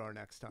flamethrower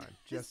next time.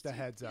 Just a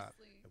heads up.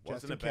 It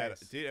wasn't a bad...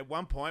 Dude, at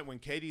one point when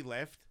Katie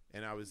left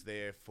and I was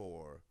there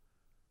for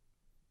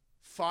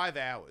 5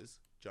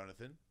 hours,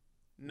 Jonathan,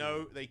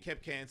 they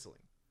kept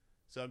cancelling.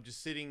 So I'm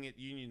just sitting at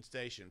Union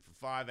Station for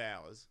 5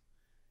 hours,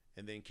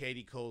 and then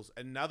Katie calls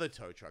another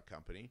tow truck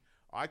company.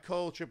 I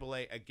call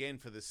AAA again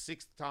for the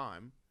 6th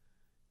time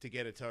to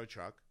get a tow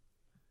truck.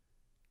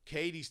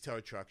 Katie's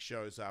tow truck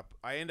shows up.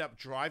 I end up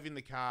driving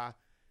the car,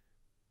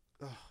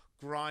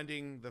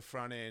 grinding the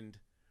front end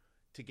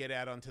to get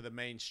out onto the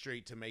main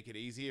street to make it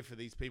easier for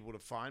these people to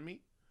find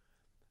me.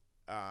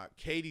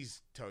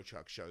 Katie's tow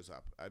truck shows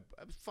up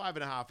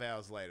 5.5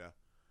 hours later.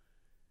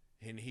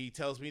 And he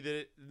tells me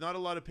that not a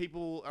lot of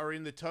people are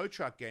in the tow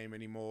truck game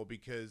anymore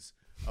because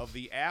of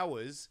the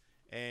hours.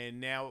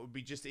 And now it would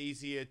be just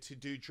easier to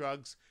do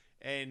drugs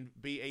and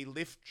be a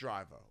Lyft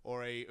driver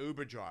or a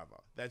Uber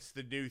driver. That's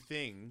the new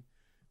thing.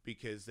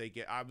 Because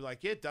I'm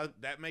like, yeah,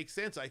 that makes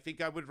sense. I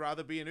think I would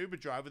rather be an Uber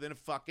driver than a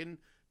fucking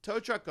tow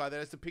truck guy that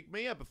has to pick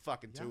me up at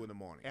fucking 2 in the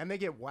morning. And they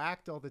get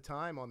whacked all the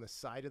time on the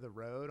side of the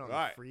road on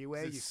the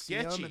freeway. It's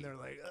you sketchy. see them and they're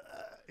like,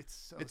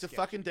 it's a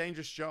fucking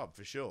dangerous job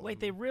for sure. Wait,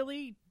 they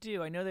really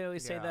do. I know they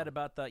always say that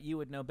about you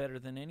would know better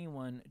than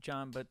anyone,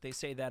 John, but they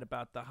say that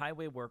about the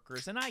highway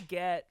workers. And I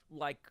get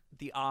like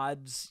the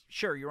odds.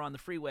 Sure, you're on the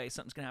freeway.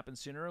 Something's going to happen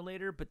sooner or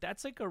later, but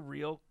that's like a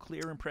real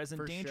clear and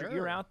present danger. Sure.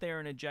 You're out there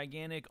in a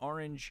gigantic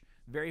orange,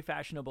 very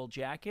fashionable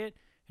jacket.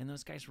 And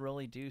those guys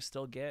really do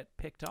still get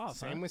picked off.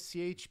 Same with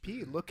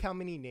CHP. Look how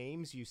many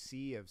names you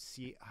see of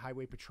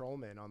highway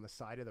patrolmen on the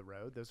side of the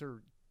road. Those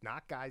are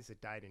not guys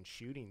that died in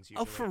shootings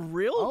usually. Oh, for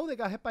real? Oh, they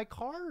got hit by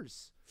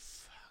cars.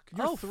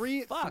 Fuck.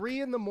 Three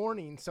in the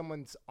morning,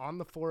 someone's on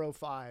the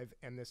 405,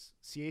 and this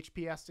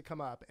CHP has to come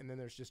up, and then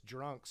there's just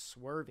drunks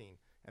swerving,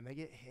 and they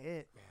get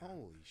hit, man.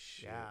 Holy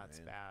shit, yeah,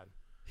 it's bad.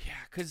 Yeah,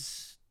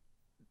 because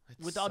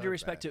with all due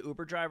respect to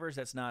Uber drivers,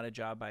 that's not a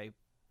job I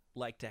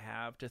like to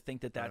have. To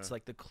think that that's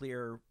like the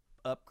clear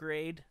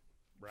upgrade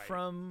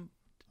from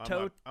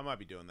I might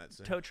be doing that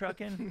soon. Tow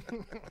trucking.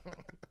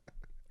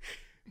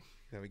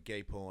 Have a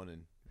gay porn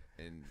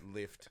and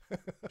Lyft.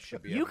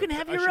 You can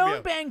have your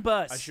own bang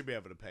bus. I should be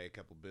able to pay a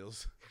couple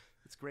bills.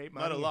 It's great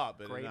money. Not a lot,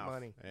 but great enough.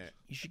 money. Yeah.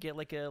 You should get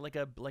like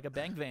a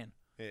bang van.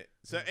 Yeah.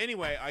 So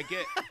anyway, I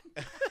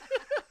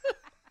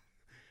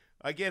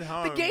get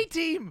home. The gay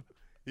team.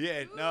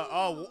 Yeah. No.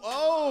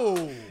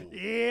 Oh.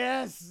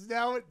 Yes.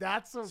 Now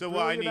that's a So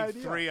I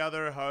need 3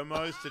 other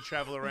homos to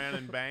travel around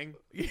and bang.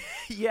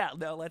 Yeah.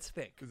 No. Let's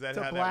think. Is that it's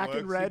how a black that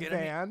works? and red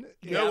van.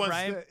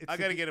 I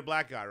got to get a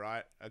black guy,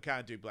 right? I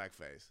can't do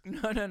blackface.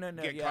 No.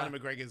 Get Conor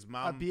McGregor's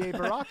mom. B.A.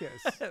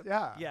 Baracus.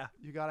 Yeah. Yeah.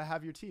 You got to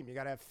have your team. You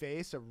got to have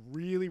face, a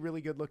really,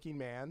 really good looking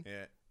man.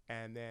 Yeah.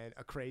 And then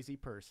a crazy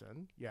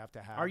person. You have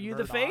to have. Are you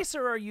Murdoch. the face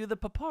or are you the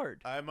papard?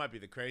 I might be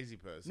the crazy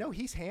person. No,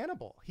 he's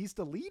Hannibal. He's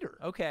the leader.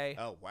 Okay.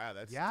 Oh wow,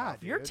 that's yeah.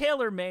 tough. Dude. You're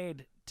tailor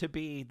made to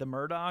be the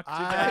Murdoch.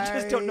 I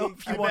just don't know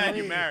if you want to.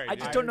 You're married. I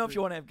just don't know if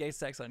you want to have gay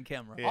sex on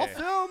camera. Yeah.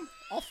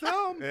 I'll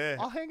film. Yeah.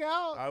 I'll hang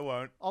out. I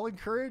won't. I'll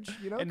encourage.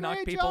 And knock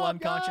great people job,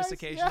 unconscious guys.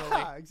 occasionally.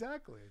 Yeah,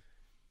 exactly.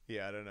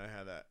 Yeah, I don't know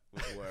how that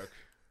would work.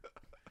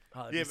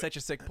 It's such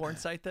a sick porn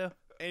site, though.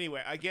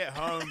 Anyway, I get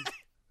home,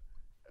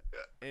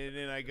 and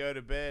then I go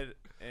to bed,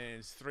 and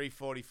it's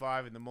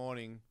 3:45 in the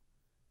morning,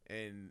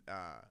 and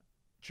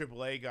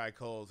AAA guy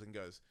calls and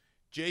goes,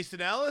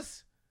 "Jason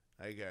Ellis?"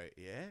 I go,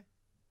 "Yeah."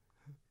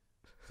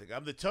 He's like,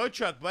 "I'm the tow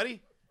truck,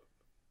 buddy."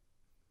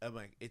 I'm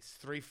like, "It's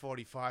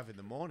 3:45 in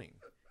the morning.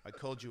 I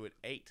called you at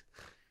 8."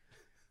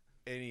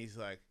 And he's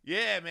like,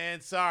 "Yeah,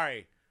 man,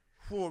 sorry.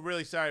 Whew,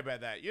 really sorry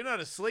about that. You're not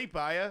asleep,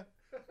 are you?"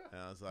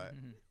 And I was like,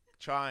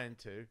 "Trying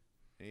to."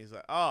 And he's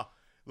like, "Oh,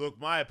 look,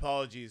 my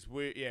apologies.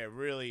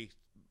 Really,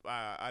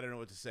 I don't know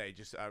what to say.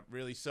 Just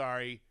really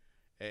sorry,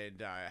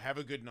 and have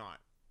a good night.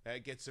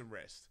 Get some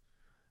rest."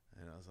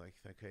 And I was like,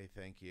 "Okay,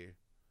 thank you."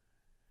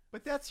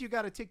 But you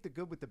got to take the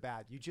good with the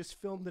bad. You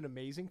just filmed an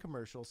amazing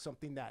commercial,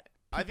 something that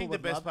I think the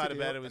would best love part to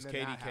about do, it was and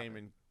then Katie that came happened.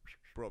 and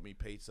brought me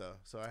pizza.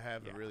 So I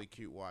have Yeah. a really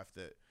cute wife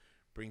that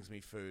brings me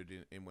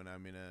food in when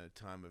I'm in a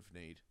time of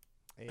need.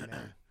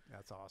 Amen.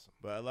 That's awesome.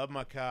 But I love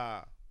my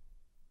car.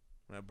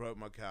 And I broke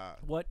my car.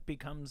 What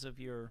becomes of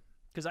your?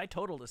 Because I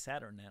totaled a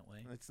Saturn that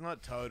way. It's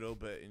not total,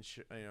 but I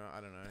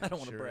don't know. I don't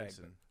wanna brag, insurance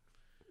and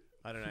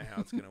I don't know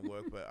how it's gonna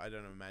work, but I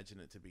don't imagine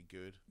it to be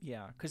good.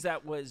 Yeah, because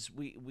that was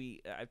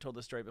I've told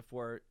this story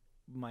before.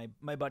 My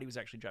buddy was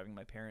actually driving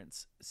my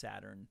parents'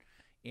 Saturn,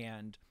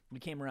 and we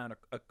came around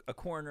a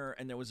corner,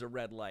 and there was a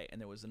red light,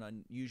 and there was an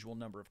unusual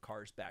number of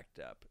cars backed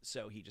up.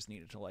 So he just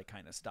needed to like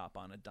kind of stop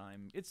on a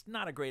dime. It's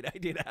not a great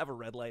idea to have a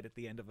red light at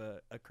the end of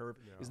a curve.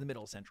 No. It was in the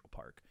middle of Central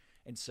Park,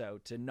 And so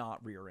to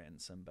not rear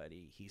end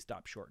somebody, he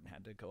stopped short and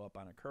had to go up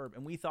on a curb.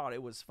 And we thought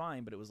it was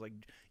fine, but it was like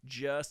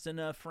just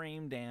enough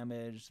frame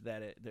damage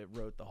that that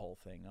wrote the whole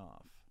thing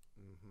off.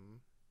 Mm-hmm.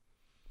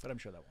 But I'm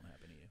sure that won't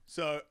happen to you.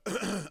 So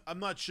I'm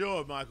not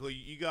sure, Michael.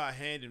 You got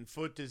hand and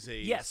foot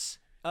disease. Yes.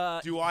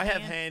 Do I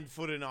have hand,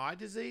 foot, and eye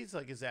disease?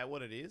 Like, is that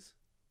what it is?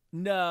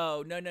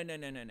 No.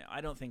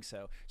 I don't think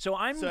so. So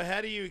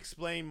how do you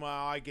explain my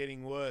eye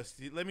getting worse?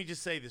 Let me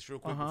just say this real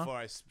quick before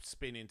I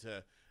spin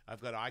into I've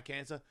got eye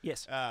cancer.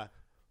 Yes.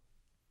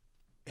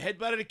 Head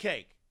butted a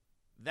cake.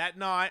 That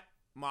night,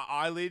 my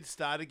eyelids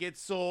started to get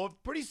sore,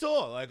 pretty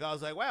sore. Like, I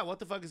was like, wow, what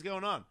the fuck is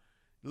going on?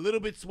 A little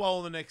bit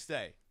swollen the next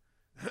day.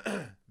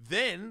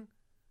 Then,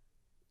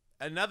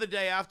 another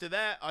day after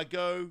that, I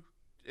go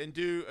and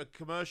do a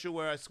commercial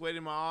where I sweat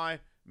in my eye,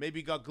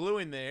 maybe got glue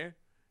in there,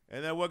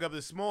 and then I woke up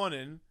this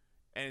morning,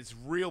 and it's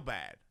real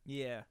bad.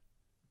 Yeah.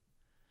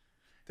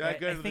 Did I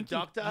go to the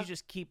doctor? You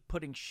just keep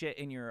putting shit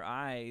in your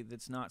eye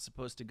that's not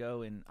supposed to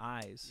go in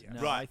eyes. Yeah.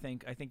 No, Right.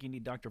 I think you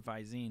need Dr.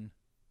 Visine.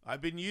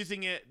 I've been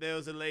using it. There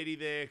was a lady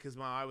there because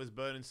my eye was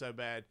burning so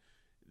bad.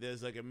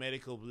 There's like a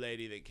medical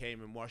lady that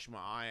came and washed my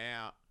eye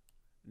out,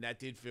 and that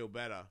did feel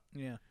better.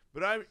 Yeah.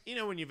 But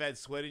when you've had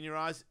sweat in your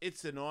eyes,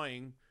 it's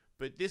annoying.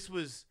 But this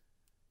was,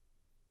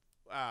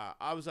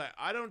 I was like,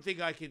 I don't think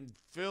I can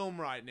film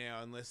right now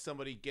unless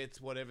somebody gets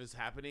whatever's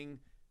happening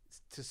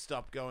to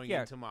stop going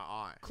into my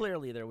eye.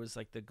 Clearly, there was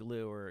like the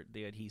glue or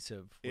the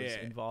adhesive was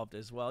involved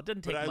as well. It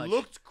didn't take But much. I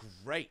looked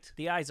great.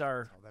 The eyes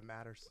are All that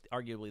matters.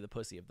 arguably the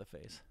pussy of the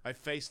face. I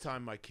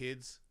FaceTimed my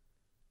kids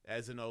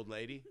as an old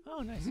lady.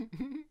 Oh, nice.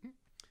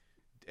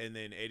 And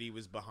then Eddie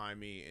was behind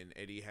me, and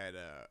Eddie had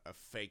a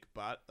fake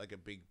butt, like a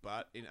big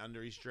butt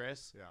under his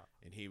dress. Yeah.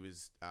 And he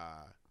was,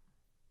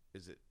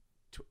 is it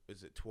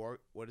twerk?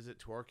 What is it,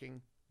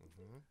 twerking?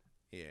 Mm-hmm.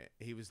 Yeah,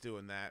 he was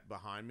doing that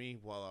behind me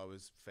while I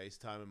was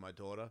FaceTiming my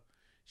daughter.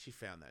 She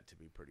found that to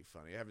be pretty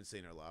funny. I haven't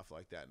seen her laugh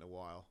like that in a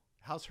while.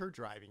 How's her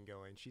driving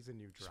going? She's a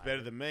new driver. She's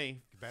better than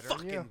me. Better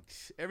than you.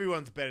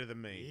 Everyone's better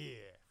than me. Yeah.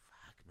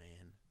 Fuck,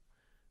 man.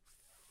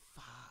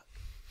 Fuck.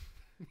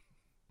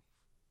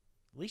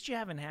 At least you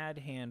haven't had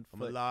hand, I'm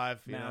foot,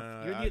 alive. You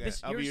mouth. know,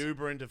 I'll be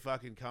Ubering to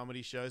fucking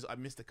comedy shows. I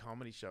missed a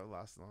comedy show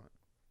last night.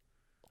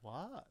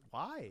 What?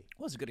 Why?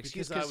 Well, it's a good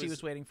excuse Because I because he was-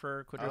 was waiting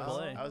for quadruple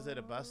A. I was at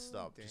a bus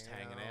stop just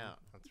hanging Damn. out.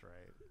 That's right.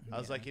 I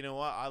was like, you know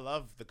what? I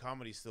love the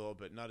Comedy Store,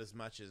 but not as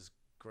much as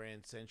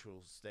Grand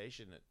Central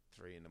Station at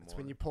 3 in the morning. It's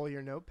when you pull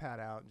your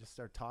notepad out and just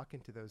start talking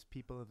to those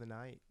people of the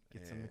night.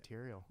 Get some Yeah.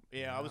 material.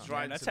 Yeah, I was Man,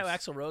 writing. that's some how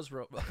Axl Rose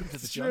wrote Welcome to the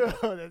It's Jungle.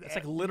 true. It's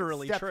like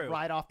literally Stepped true.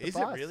 right off the Is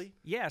bus. it really?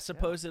 Yeah,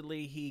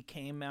 supposedly he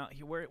came out.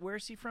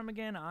 Where's he from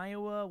again?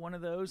 Iowa, one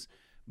of those.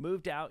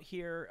 Moved out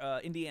here,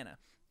 Indiana,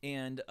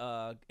 and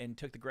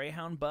took the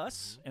Greyhound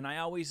bus. And I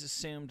always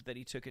assumed that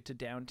he took it to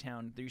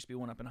downtown. There used to be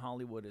one up in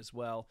Hollywood as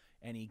well.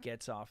 And he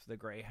gets off the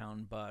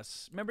Greyhound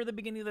bus. Remember the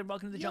beginning of the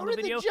Welcome to the You're Jungle in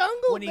the video?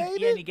 jungle, when he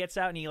baby. and he gets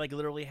out and he like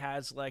literally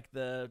has like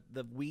the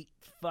wheat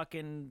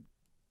fucking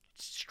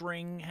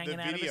string hanging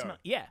out of his video. mouth.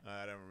 Yeah.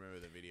 I don't remember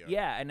the video.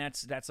 Yeah, and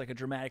that's like a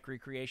dramatic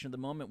recreation of the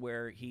moment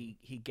where he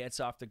gets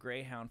off the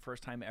Greyhound,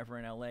 first time ever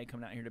in LA,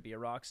 coming out here to be a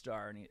rock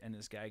star, and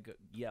this guy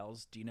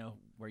yells, "Do you know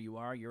where you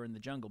are? You're in the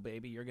jungle,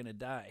 baby. You're gonna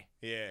die."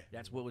 Yeah.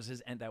 That's what was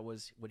his, and that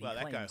was what Well, he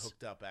that guy claims.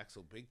 hooked up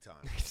Axel big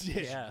time.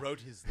 Yeah. Wrote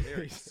his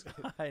lyrics.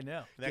 I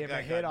know. That Gave guy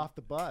a hit got- off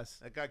the bus.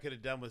 That guy could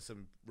have done with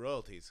some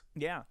royalties.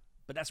 Yeah,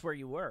 but that's where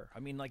you were. I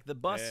mean, like the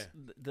bus,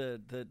 Yeah.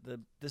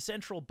 the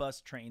central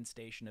bus train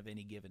station of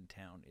any given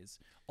town is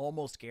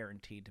almost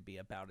guaranteed to be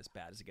about as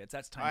bad as it gets.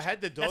 That's Times. I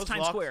had the doors That's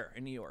Times locked. Square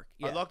in New York.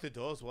 Yeah. I locked the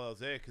doors while I was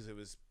there because it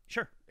was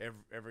Sure.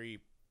 every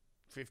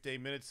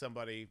 15 minutes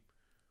somebody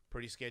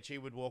pretty sketchy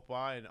would walk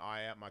by and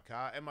eye out my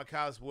car. And my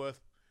car's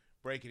worth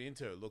breaking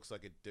into. It looks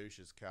like a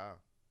douche's car.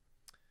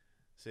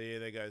 So yeah,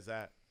 there goes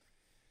that.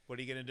 What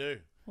are you going to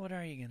do? What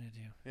are you gonna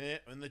do? Yeah,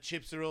 and the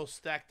chips are all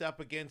stacked up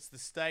against the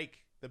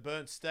steak, the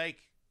burnt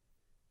steak.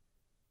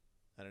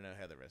 I don't know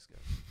how the rest goes.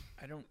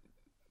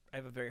 I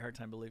have a very hard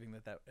time believing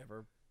that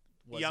ever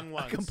was Young a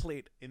ones.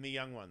 complete. In the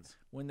young ones.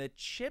 When the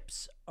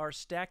chips are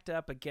stacked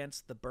up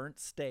against the burnt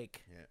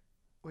steak, Yeah.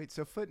 Wait,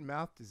 so foot and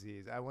mouth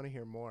disease. I want to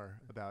hear more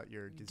about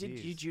your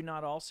disease. did you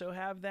not also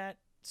have that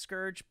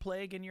scourge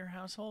plague in your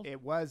household?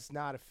 It was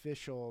not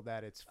official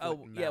that it's foot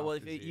Oh and yeah, mouth well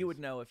disease. you would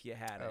know if you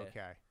had it.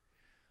 Okay.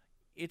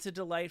 It's a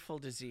delightful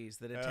disease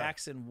that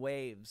attacks in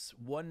waves,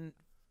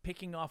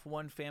 picking off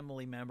one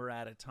family member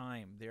at a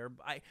time.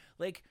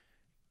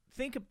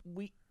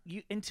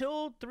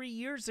 Until 3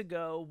 years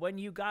ago when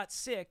you got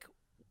sick,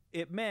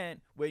 it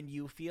meant when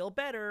you feel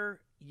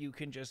better, you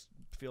can just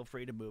feel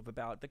free to move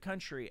about the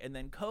country. And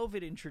then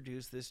COVID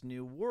introduced this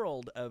new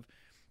world of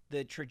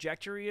the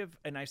trajectory of,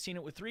 and I've seen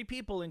it with 3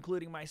 people,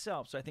 including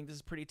myself, so I think this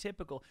is pretty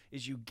typical,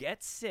 is you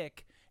get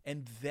sick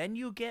and then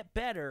you get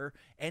better,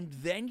 and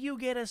then you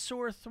get a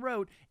sore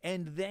throat,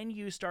 and then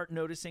you start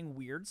noticing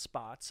weird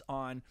spots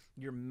on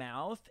your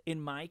mouth.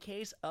 In my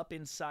case, up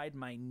inside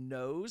my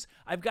nose.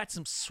 I've got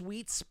some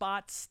sweet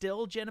spots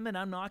still, gentlemen.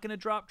 I'm not going to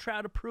drop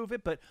trout to prove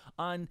it, but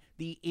on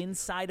the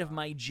inside of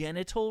my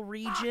genital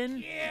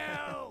region,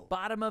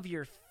 bottom of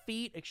your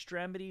feet,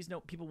 extremities. No,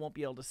 people won't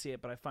be able to see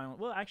it, but I finally,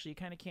 well, actually, you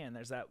kind of can.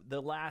 There's that,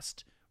 the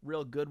last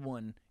real good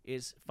one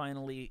is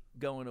finally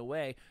going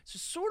away. So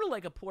sort of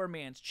like a poor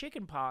man's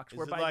chicken pox. Is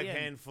where it by like the end,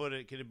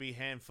 hand-footed? Could it be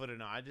hand-foot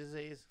and eye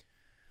disease?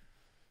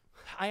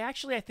 I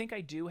think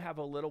I do have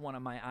a little one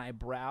on my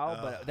eyebrow,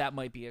 but that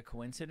might be a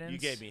coincidence. You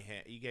gave me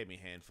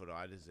hand-foot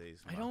eye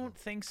disease. I don't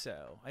think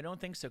so.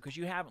 Because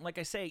you haven't, like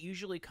I say, it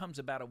usually comes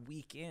about a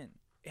week in.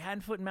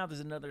 Hand, foot, and mouth is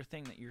another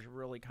thing that you're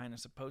really kind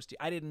of supposed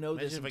to. I didn't know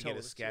this Imagine until if I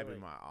get a scab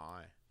in my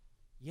eye.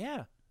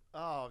 Yeah.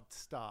 Oh,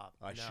 stop.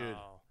 I should.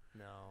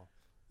 No.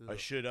 I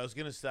should. I was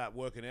gonna start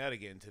working out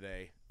again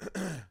today.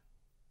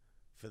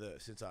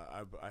 Since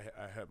I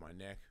hurt my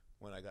neck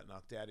when I got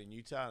knocked out in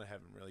Utah, and I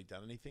haven't really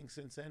done anything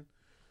since then.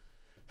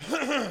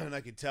 And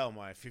I could tell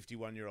my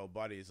 51-year-old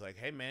body is like,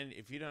 "Hey man,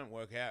 if you don't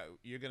work out,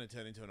 you're gonna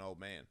turn into an old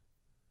man."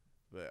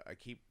 But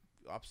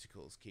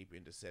obstacles keep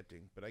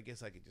intercepting. But I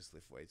guess I could just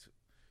lift weights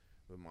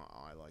with my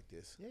eye like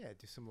this. Yeah,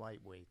 do some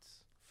light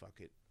weights. Fuck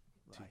it.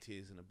 Right. 2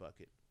 tears in a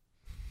bucket.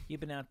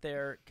 You've been out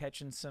there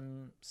catching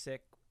some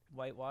sick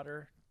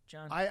whitewater,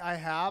 John? I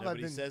have.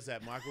 Nobody I've been. says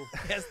that, Michael.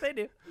 Yes, they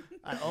do.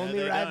 I only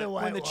they ride don't. the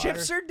white When the water.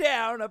 chips are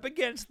down up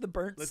against the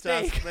burnt Let's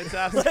steak,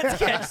 ask. let's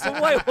catch some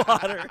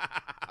whitewater.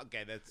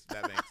 Okay,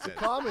 that makes sense.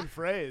 Common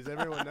phrase.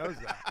 Everyone knows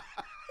that.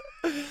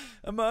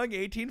 Among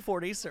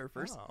 1840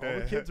 surfers. Oh, all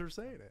the kids are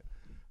saying it.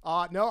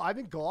 No, I've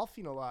been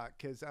golfing a lot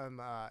because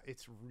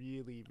it's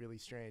really, really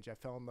strange. I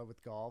fell in love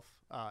with golf.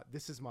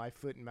 This is my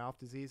foot and mouth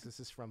disease. This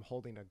is from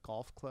holding a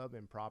golf club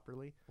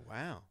improperly.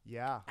 Wow.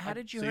 Yeah. How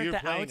did you So hurt you're the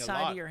playing a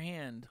outside lot. of your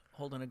hand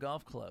holding a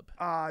golf club?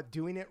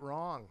 Doing it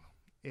wrong.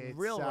 It's,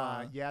 Real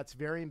wrong. Yeah, it's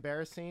very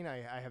embarrassing.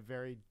 I have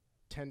very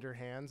tender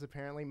hands,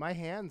 apparently. My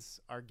hands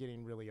are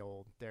getting really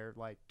old. They're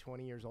like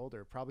 20 years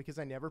older, probably because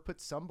I never put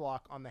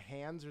sunblock on the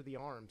hands or the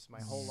arms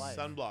my whole life.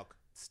 Sunblock.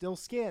 Still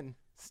skin.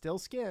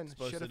 Supposed Should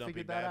to have not be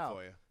figured bad that out.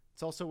 for you.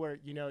 It's also where,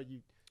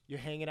 you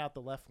hang it out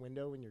the left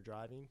window when you're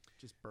driving.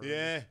 Just burns.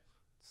 Yeah.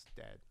 It's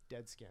dead.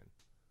 Dead skin.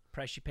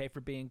 Price you pay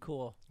for being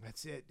cool.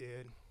 That's it,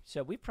 dude.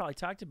 So we've probably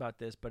talked about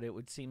this, but it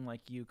would seem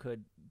like you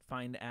could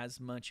find as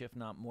much, if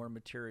not more,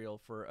 material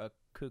for a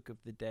Kook of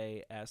the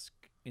Day-esque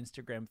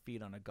Instagram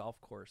feed on a golf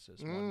course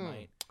as one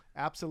might.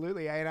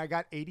 Absolutely. And I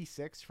got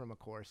 86 from a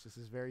course. This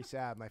is very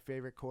sad. My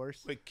favorite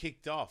course. We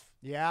kicked off.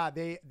 Yeah,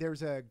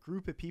 there's a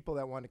group of people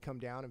that wanted to come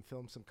down and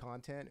film some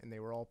content, and they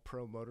were all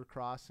pro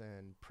motocross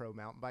and pro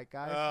mountain bike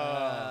guys.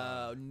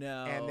 Oh,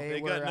 no. And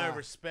They were, got no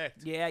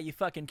respect. Yeah, you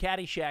fucking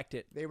caddyshacked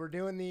it. They were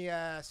doing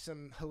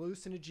some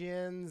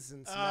hallucinogens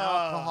and some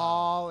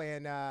alcohol,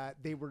 and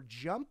they were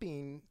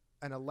jumping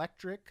an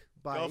electric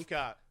bike. Golf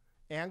cart.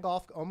 And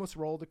almost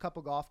rolled a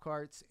couple golf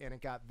carts, and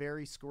it got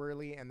very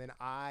squirrely. And then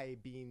I,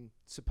 being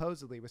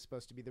supposedly was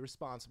supposed to be the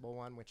responsible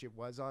one, which it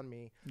was on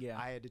me. Yeah.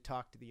 I had to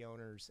talk to the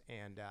owners,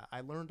 and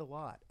I learned a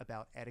lot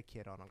about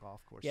etiquette on a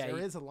golf course. Yeah, There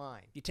is a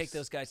line. You take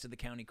those guys to the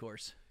county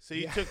course. So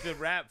you took the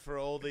rap for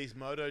all these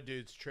moto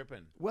dudes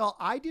tripping. Well,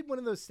 I did one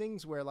of those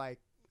things where like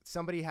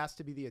somebody has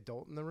to be the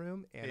adult in the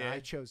room, and Yeah. I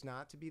chose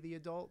not to be the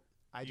adult.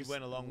 I You just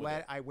went along with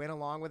it. I went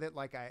along with it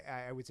like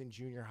I was in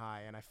junior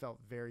high, and I felt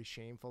very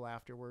shameful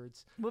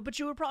afterwards. Well, but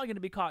you were probably going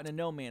to be caught in a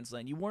no man's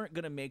land. You weren't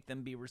going to make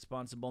them be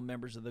responsible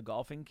members of the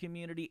golfing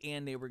community,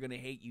 and they were going to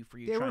hate you for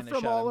you They trying were to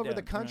from shut all them over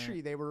the down. country.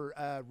 Right. They were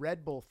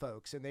Red Bull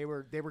folks, and they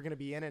were going to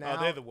be in and out.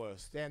 Oh, they're the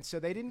worst. And so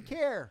they didn't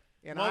care.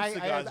 And Most of the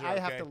guys are I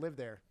have okay. to live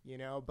there,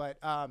 But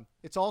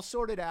it's all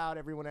sorted out.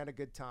 Everyone had a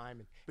good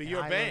time. But and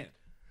you're I banned.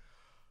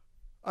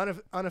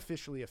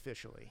 unofficially,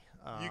 officially.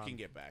 You can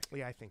get back.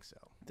 Yeah, I think so.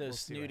 Those We'll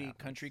see what snooty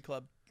happens. country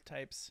club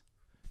types.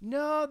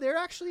 No, they're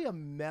actually a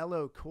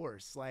mellow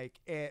course. But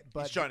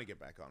He's trying to get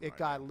back on. it right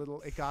got now.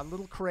 a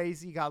little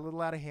crazy, got a little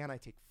out of hand. I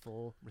take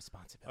full I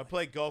responsibility.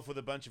 played golf with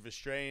a bunch of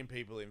Australian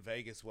people in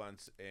Vegas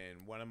once,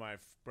 and one of my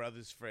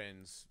brother's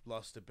friends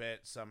lost a bet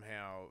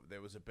somehow.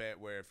 There was a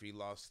bet where if he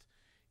lost,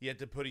 he had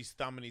to put his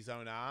thumb in his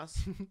own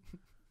ass.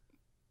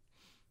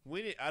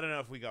 I don't know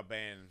if we got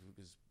banned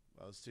because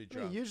I was too I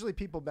mean, drunk. usually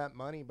people bet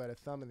money, but a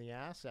thumb in the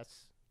ass,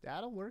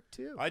 that'll work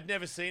too. I'd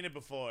never seen it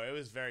before. It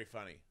was very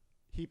funny.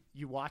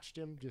 You watched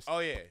him just. Oh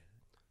yeah,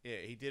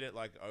 he did it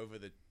like over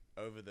the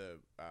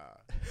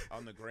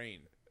on the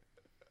green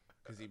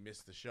because he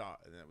missed the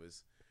shot, and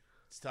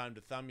it's time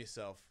to thumb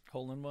yourself.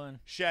 Hole in one.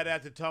 Shout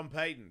out to Tom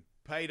Payton,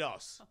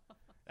 Paydos.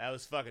 That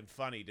was fucking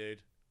funny,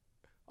 dude.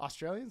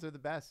 Australians are the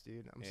best,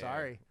 dude. I'm Yeah,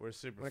 sorry. we're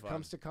super When fun. it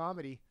comes to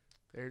comedy,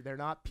 they're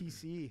not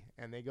PC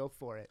and they go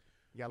for it.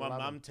 You gotta My love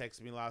mum 'em.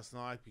 texted me last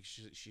night because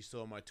she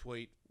saw my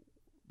tweet,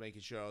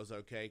 making sure I was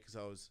okay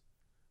because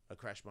I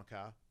crashed my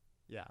car.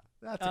 Yeah,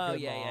 that's a Oh,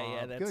 good yeah, yeah, mom.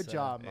 yeah, that's, Good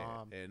job, Yeah,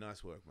 mom. yeah,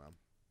 nice work, mum.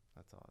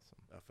 That's awesome.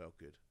 I felt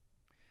good.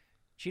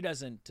 She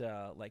doesn't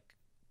like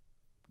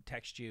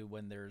text you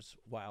when there's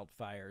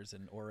wildfires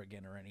in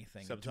Oregon or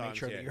anything to make Sometimes,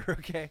 sure that you're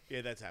okay.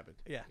 Yeah, that's happened.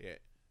 Yeah.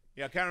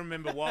 Yeah, I can't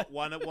remember what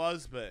one it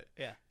was, but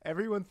Yeah.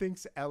 Everyone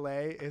thinks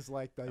L.A. is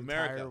like the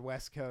America. entire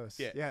West Coast.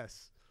 Yeah.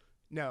 Yes.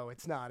 No,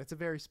 it's not. It's a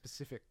very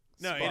specific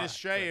no, spot, in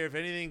Australia,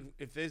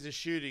 if there's a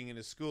shooting in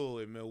a school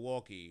in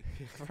Milwaukee,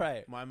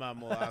 Right. my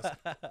mum will ask,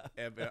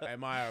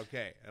 am I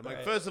okay? I'm like,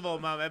 Right. first of all,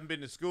 Mum, I haven't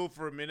been to school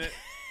for a minute.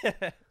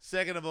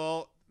 Second of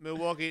all,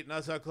 Milwaukee,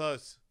 not so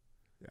close.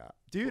 Yeah.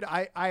 Dude,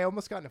 I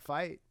almost got in a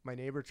fight. My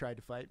neighbor tried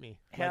to fight me.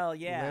 Hell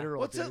yeah.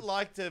 Literal, What's dude. it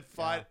like to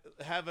fight,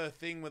 have a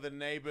thing with a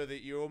neighbor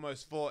that you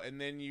almost fought,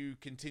 and then you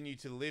continue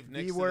to live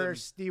next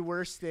The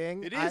worst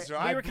thing. It is,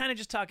 right? We were kind of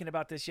just talking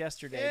about this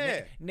yesterday.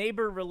 Yeah.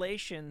 Neighbor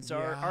relations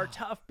are Yeah.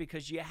 tough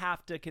because you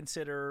have to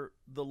consider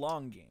the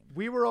long game.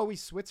 We were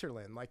always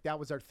Switzerland. Like, that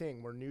was our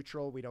thing. We're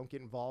neutral. We don't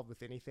get involved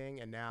with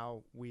anything. And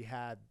now we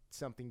had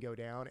something go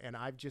down. And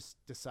I've just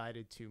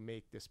decided to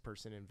make this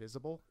person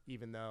invisible,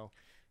 even though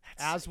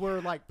as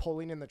we're like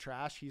pulling in the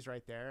trash, he's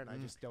right there. And I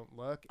just don't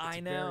look. It's I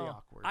know. very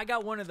awkward. I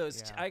got one of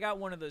those. Yeah. I got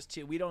one of those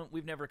too.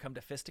 We've never come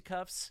to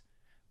fisticuffs,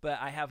 but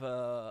I have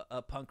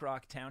a punk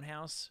rock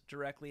townhouse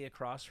directly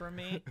across from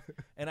me,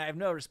 and I have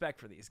no respect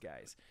for these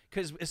guys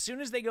because as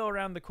soon as they go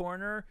around the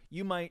corner,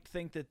 you might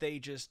think that they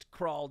just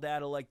crawled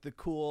out of like the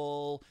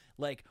cool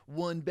like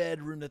one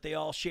bedroom that they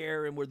all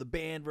share and where the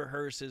band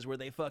rehearses, where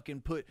they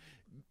fucking put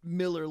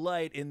Miller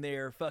Lite in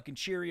their fucking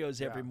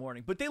Cheerios every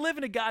morning, but they live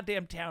in a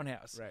goddamn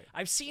townhouse. Right.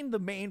 I've seen the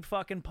main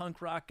fucking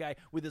punk rock guy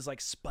with his like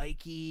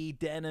spiky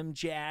denim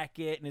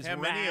jacket and his How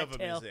many rat of them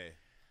tail. is there?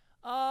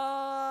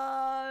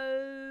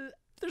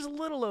 There's a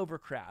little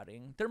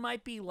overcrowding. There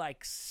might be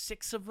like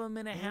 6 of them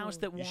in a house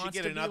that You wants should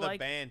get to be another like.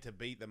 band to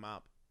beat them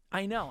up.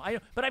 I know,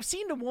 but I've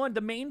seen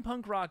the main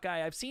punk rock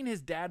guy. I've seen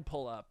his dad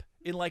pull up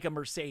in like a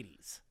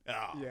Mercedes. Oh,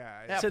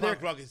 Yeah. How So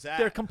punk rock is that?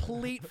 They're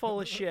complete full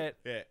of shit.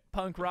 Yeah.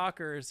 Punk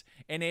rockers,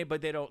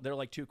 but they don't. They're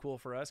like too cool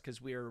for us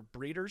because we're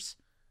breeders.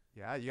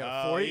 Yeah. You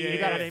got Oh, a yeah, you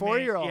got yeah, a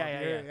 4-year-old.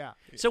 Yeah.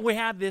 So we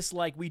have this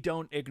like we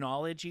don't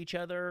acknowledge each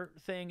other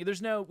thing.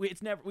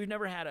 We've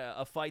never had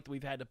a fight that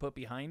we've had to put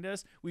behind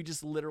us. We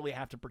just literally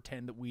have to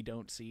pretend that we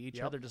don't see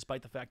each other,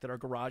 despite the fact that our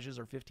garages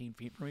are 15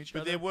 feet from each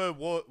But other. there were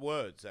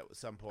words at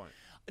some point.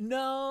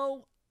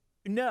 No.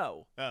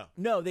 Oh.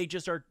 No, they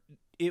just are.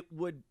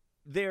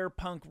 Their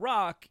punk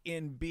rock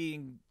in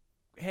being,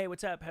 hey,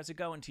 what's up? How's it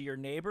going? To your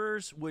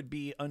neighbors would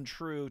be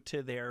untrue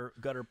to their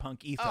gutter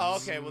punk ethos. Oh,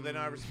 okay. Well, then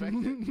I respect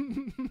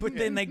it. But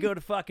then they go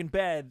to fucking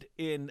bed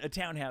in a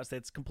townhouse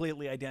that's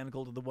completely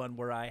identical to the one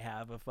where I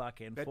have a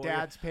fucking That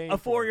dad's paying a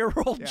for.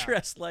 4-year-old Yeah.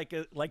 dressed like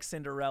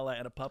Cinderella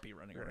and a puppy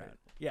running around.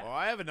 Yeah. Well,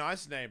 I have a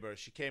nice neighbor.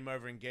 She came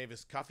over and gave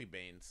us coffee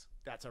beans.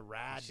 That's a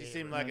rad. She neighbor.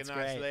 seemed like That's a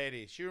nice great.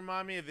 lady. She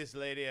reminded me of this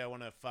lady I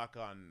want to fuck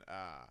on.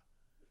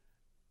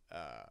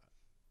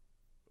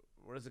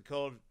 What is it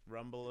called?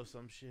 Rumble or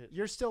some shit?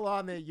 You're still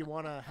on the you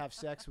want to have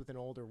sex with an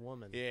older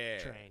woman Yeah.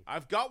 train.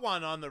 I've got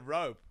one on the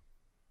rope.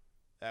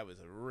 That was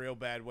a real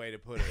bad way to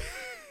put it.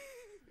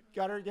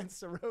 Got her against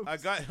the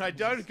ropes. I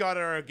don't got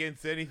her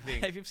against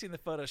anything. If you've seen the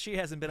photo, she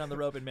hasn't been on the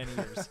rope in many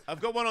years.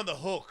 I've got one on the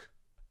hook.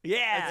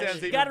 Yeah, That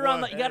sounds you even got her on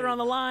the worse. you got her on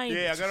the line.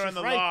 Yeah, I got her on She's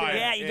the right line. there.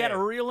 Yeah, you got to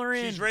reel her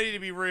in. She's ready to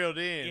be reeled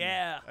in.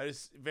 Yeah. I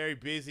just very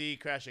busy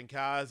crashing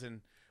cars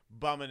and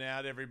bumming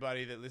out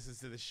everybody that listens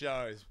to the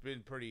show. It's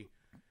been pretty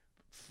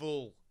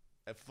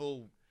a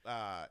full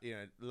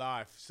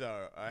life,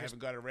 so I haven't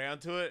got around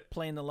to it.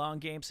 Playing the long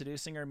game,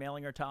 seducing her,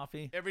 mailing her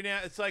toffee. Every now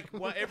it's like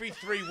every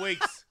 3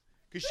 weeks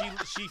because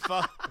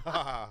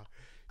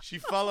she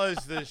follows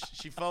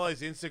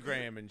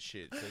Instagram and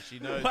shit, so she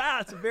knows. Wow,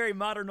 it's a very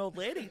modern old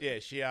lady. Yeah,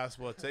 she asks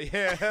what's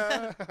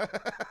yeah.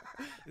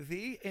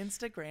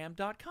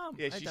 TheInstagram.com.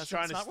 Yeah, she's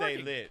trying to stay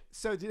lit.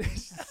 So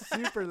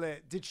super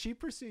lit. Did she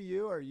pursue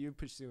you, or are you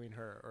pursuing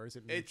her, or is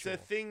it mutual?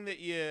 It's a thing that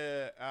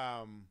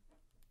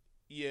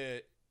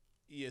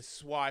you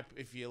swipe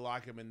if you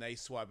like them, and they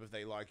swipe if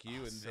they like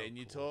you, and so then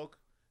you cool. talk.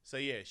 So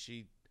yeah,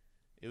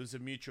 it was a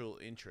mutual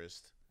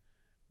interest,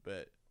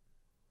 but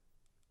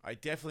I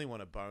definitely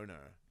want to bone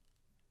her,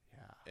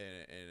 Yeah.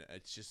 and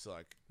it's just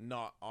like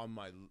not on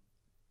my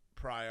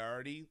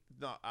priority,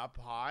 not up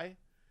high,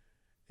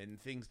 and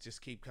things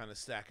just keep kind of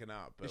stacking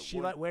up. But Is she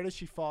like, where does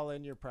she fall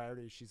in your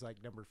priorities? She's like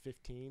number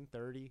 15,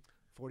 30,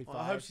 45.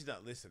 Well, I hope she's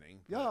not listening.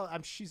 but-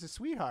 No, she's a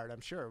sweetheart,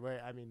 I'm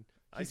sure. I mean,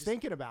 she's just-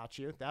 thinking about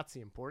you. That's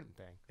the important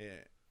thing.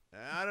 Yeah.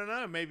 I don't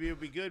know. Maybe it'll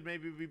be good.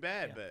 Maybe it'll be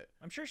bad. Yeah. But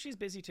I'm sure she's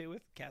busy too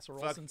with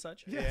casseroles Fuck. and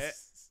such.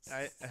 Yes.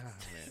 yeah, oh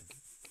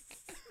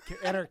man,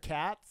 And her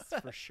cats,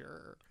 for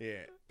sure.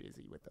 yeah,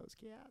 Busy with those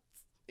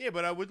cats. yeah.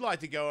 But I would like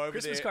to go over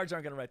Christmas there. cards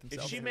aren't going to write If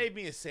themselves. she made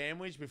me a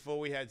sandwich before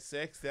we had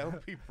sex, that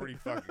would be pretty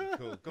fucking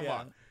cool. Come Yeah.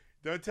 on,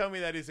 don't tell me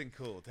that isn't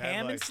cool. To have,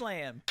 ham like, and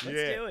slam. Let's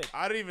yeah, do it.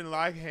 I don't even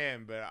like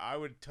ham, but I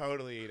would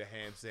totally eat a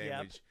ham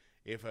sandwich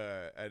if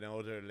an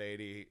older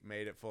lady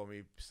made it for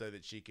me so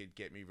that she could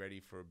get me ready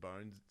for a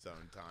bone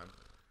zone time.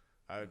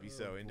 I would be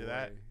so into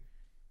that.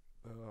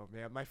 Oh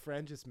man, my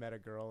friend just met a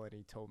girl and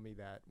he told me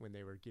that when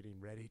they were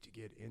getting ready to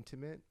get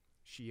intimate,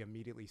 she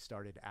immediately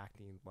started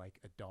acting like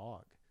a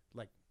dog,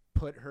 like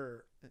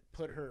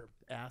put her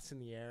ass in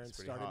the air and It's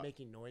pretty started hot.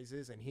 making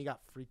noises, and he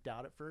got freaked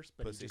out at first,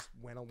 but Pussy. he just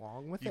went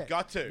along with You it.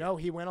 got to. No,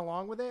 he went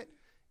along with it,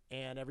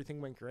 and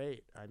everything went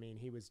great. I mean,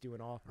 he was doing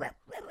all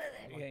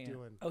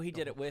doing. Oh, he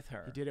did it with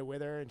her. He did it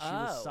with her, and she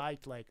was Oh.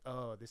 psyched, like,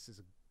 oh, this is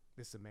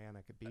a man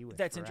I could be with.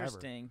 That's forever.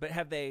 interesting. But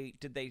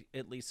did they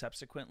at least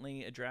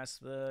subsequently address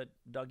the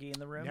doggy in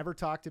the room? Never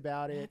talked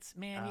about it. That's,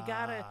 man, you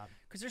gotta,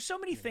 because there's so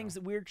many things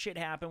that weird shit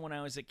happened when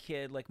I was a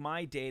kid. Like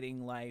my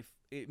dating life,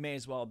 it may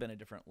as well have been a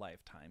different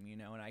lifetime, you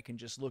know. And I can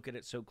just look at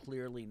it so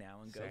clearly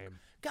now and go, Same.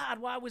 God,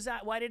 why was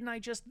that? Why didn't I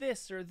just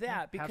this or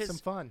that? Have some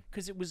fun.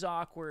 Because it was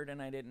awkward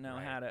and I didn't know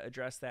Right. how to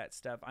address that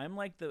stuff. I'm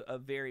like a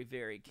very,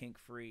 very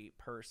kink-free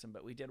person,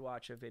 but we did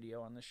watch a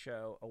video on the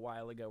show a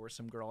while ago where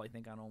some girl, I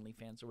think on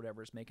OnlyFans or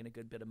whatever, is making a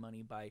good bit of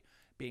money by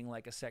being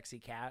like a sexy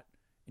cat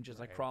and just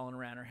like Right. crawling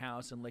around her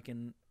house and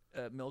licking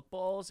milk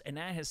balls, and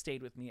that has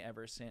stayed with me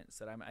ever since.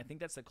 I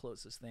think that's the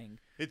closest thing.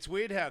 It's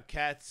weird how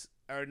cats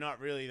are not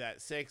really that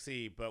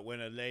sexy, but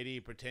when a lady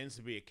pretends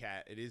to be a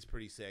cat, it is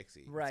pretty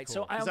sexy. Right. cool.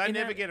 So Because I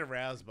never get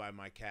aroused by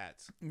my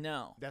cats.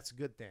 no, That's a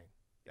good thing.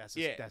 That's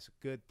Yeah. a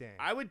good thing.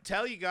 I would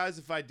tell you guys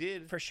if I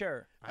did. for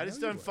sure. I just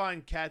know you don't would.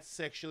 find cats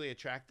sexually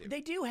attractive. They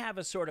do have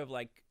a sort of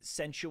like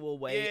sensual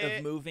way Yeah.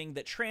 of moving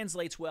that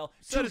translates well.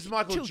 So to, does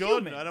Michael to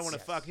Jordan. humans. I don't want to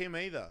Yes. fuck him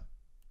either.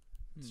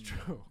 It's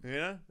true. You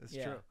know? That's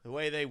Yeah. true. The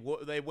way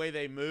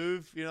they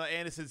move. You know,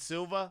 Anderson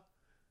Silva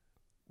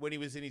when he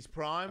was in his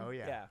prime. Oh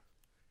yeah. Yeah.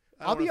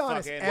 I don't I'll be wanna fuck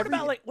honest,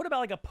 Anderson. What about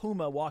like a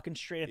puma walking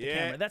straight at the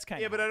camera? That's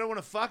kind yeah, of but I don't want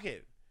to fuck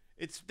it.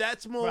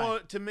 That's more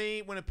Right. to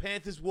me when a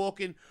panther's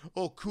walking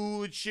all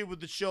cool and shit with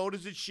the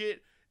shoulders and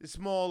shit. It's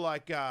more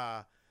like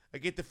I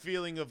get the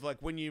feeling of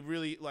like when you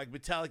really like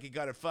Metallica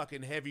got a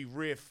fucking heavy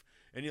riff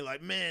and you're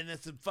like, man,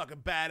 that's some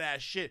fucking badass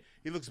shit.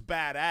 He looks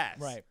badass.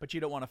 right, but you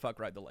don't want to fuck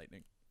Ride the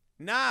Lightning.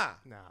 Nah.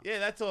 No. Yeah,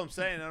 that's all I'm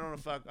saying. I don't want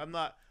to fuck.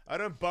 I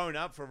don't bone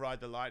up for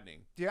Ride the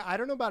Lightning. Yeah, I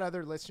don't know about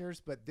other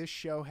listeners, but this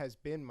show has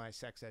been my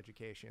sex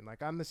education.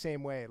 Like I'm the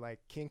same way. Like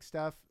kink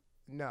stuff.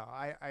 No,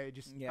 I'm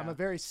Yeah. a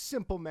very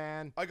simple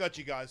man. I got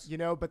you guys. You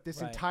know, but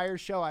this Right. entire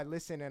show I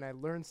listen and I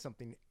learn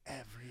something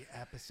every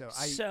episode.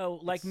 So,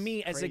 like it's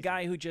me, as a crazy.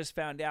 guy who just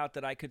found out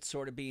that I could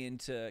sort of be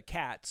into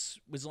cats,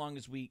 as long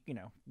as we,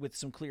 with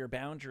some clear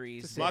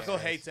boundaries, Just Michael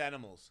Yes. hates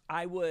animals.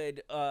 I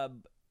would,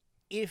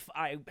 if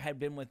I had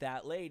been with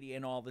that lady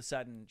and all of a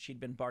sudden she'd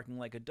been barking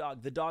like a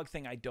dog, the dog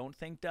thing I don't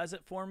think does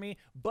it for me.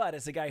 But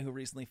as a guy who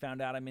recently found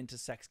out I'm into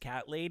sex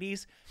cat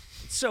ladies,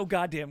 it's so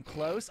goddamn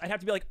close. I'd have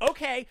to be like,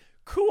 okay,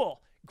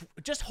 cool.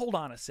 Just hold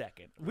on a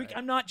second.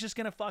 I'm not just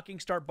gonna fucking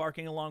start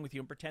barking along with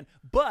you and pretend.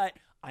 But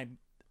I'm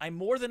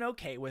more than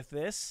okay with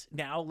this.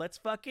 Now let's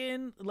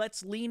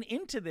lean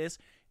into this.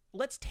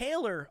 Let's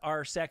tailor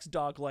our sex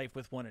dog life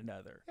with one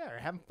another. Yeah, we're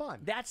having fun.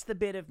 That's the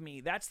bit of me.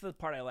 That's the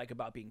part I like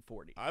about being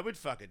 40. I would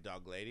fuck a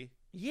dog lady.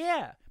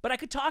 Yeah, but I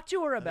could talk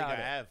to her I think about I it.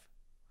 have.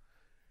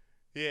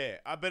 Yeah,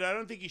 but I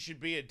don't think you should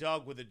be a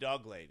dog with a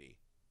dog lady.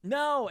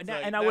 No, It's and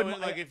like, I that wouldn't.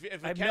 would- like if I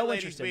a have cat no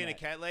lady's interest in being a that.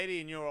 cat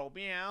lady and you're all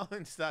meow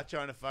and start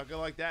trying to fuck her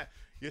like that,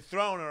 you're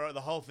throwing her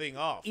the whole thing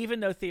off. Even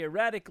though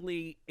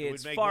theoretically would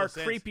it's make far more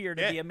sense. creepier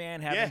to Yeah. be a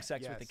man having Yeah.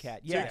 sex with a Yes.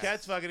 cat. Two Yes,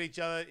 cats fucking each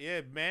other.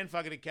 Yeah, man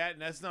fucking a cat,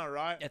 and that's not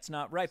right. it's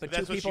not right. So But two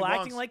that's what she people acting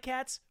wants. like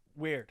cats,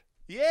 weird.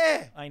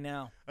 Yeah. I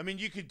know. I mean,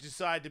 you could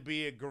decide to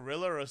be a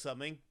gorilla or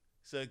something,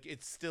 so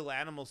it's still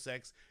animal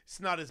sex. It's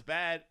not as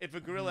bad. If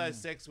a gorilla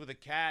has sex with a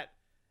cat,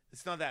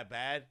 it's not that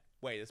bad.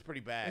 Wait, that's pretty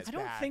bad. It's I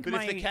don't bad. think But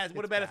my. if the cat,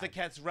 what it's about if the bad.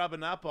 cat's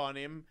rubbing up on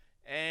him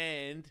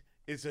and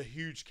it's a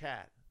huge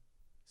cat,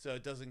 so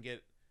it doesn't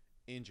get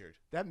injured?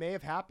 That may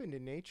have happened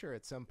in nature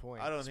at some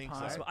point. I don't think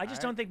Possible. so. I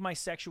just All don't think my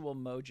sexual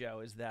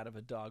mojo is that of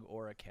a dog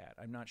or a cat.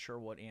 I'm not sure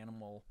what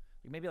animal.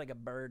 Like maybe like a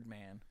bird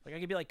man. Like I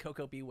could be like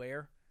Coco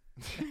Beware.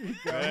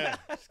 Yeah.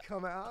 Just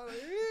come out.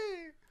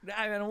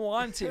 I don't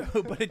want to,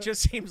 but it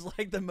just seems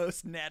like the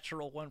most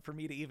natural one for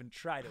me to even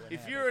try to. If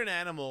inhabit. you're an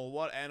animal,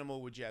 what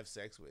animal would you have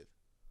sex with?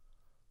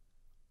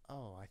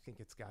 Oh, I think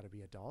it's got to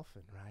be a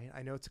dolphin, right?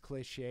 I know it's a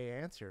cliche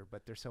answer,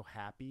 but they're so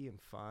happy and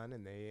fun,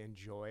 and they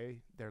enjoy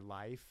their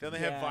life. Don't they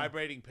and have Yeah.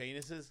 vibrating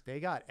penises? They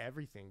got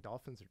everything.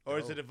 Dolphins are. Or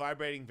is it dope. a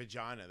vibrating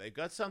vagina? They've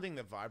got something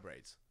that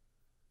vibrates.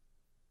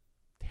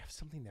 They have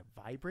something that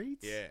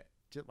vibrates. Yeah.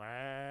 Just,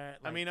 I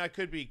mean, I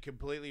could be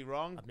completely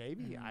wrong.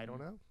 maybe I don't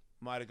know.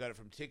 Might have got it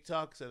from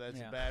TikTok, so that's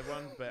Yeah. a bad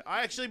one. But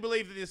I actually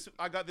believe that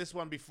I got this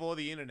one before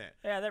the internet.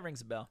 Yeah, that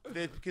rings a bell.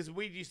 Because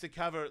we used to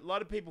cover, a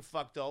lot of people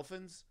fuck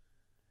dolphins.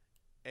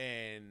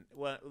 And,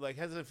 well, like,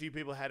 hasn't a few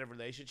people had a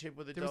relationship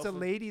with a There was dolphin? a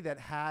lady that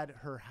had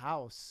her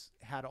house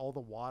had all the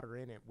water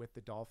in it with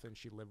the dolphin.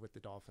 She lived with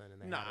the dolphin,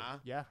 and they had Nah.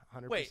 it. Yeah,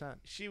 100%. Wait,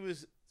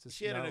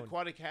 she had an known.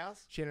 aquatic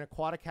house? She had an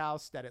aquatic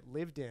house that it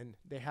lived in.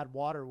 They had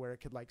water where it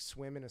could like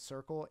swim in a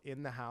circle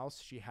in the house.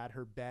 She had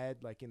her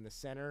bed like in the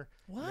center.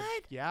 And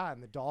What? yeah,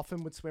 and the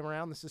dolphin would swim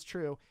around. This is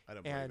true. I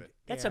don't believe And it.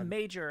 That's a and-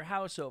 major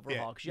house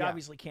overhaul because you Yeah.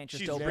 obviously can't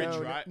just She's open. rich,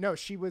 no, right? No,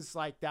 she was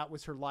like that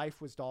was her life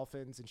was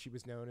dolphins, and she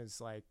was known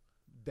as like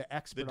the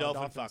expert The on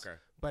dolphin dolphins. fucker.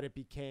 But it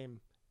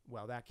became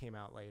well, that came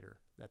out later.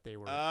 That they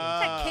were.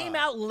 That came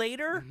out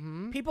later.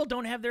 Mhm. People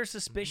don't have their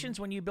suspicions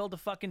when you build a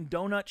fucking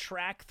donut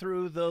track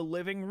through the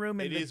living room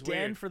and It the is den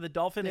weird. for the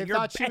dolphin, They and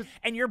thought she was-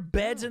 your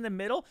bed's in the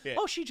middle. Yeah.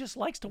 Oh, she just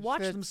likes to watch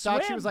They them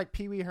thought swim. she was like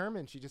Pee Wee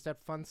Herman. She just had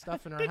fun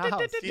stuff in her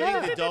house. Do you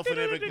think the dolphin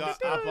ever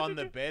got up on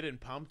the bed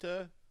and pumped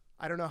her?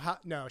 I don't know how.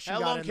 No, she How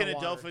got long in can the a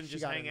water. dolphin She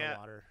just got hang in the out?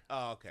 water,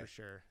 Oh, okay. for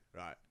sure.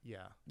 Right.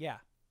 Yeah. yeah.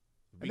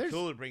 It'd be there's-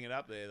 cool to bring it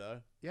up there,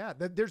 though. Yeah,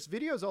 there's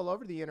videos all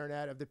over the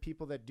internet of the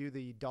people that do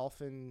the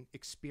dolphin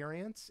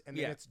experience, and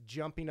then Yeah. it's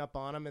jumping up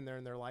on them, and they're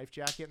in their life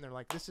jacket, and they're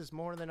like, "This is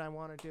more than I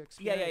wanted to Yeah,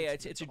 experience." yeah, yeah.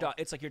 And It's your dog.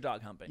 It's like your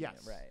dog humping.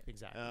 Yes, Yeah, right.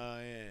 exactly. Oh,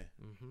 yeah.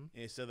 Mm-hmm.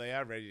 Yeah, so they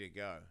are ready to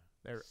go.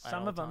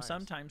 Some of them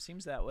sometimes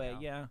seems that way.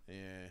 Yeah.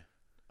 Yeah.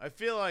 I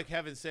feel like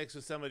having sex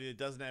with somebody that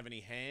doesn't have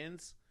any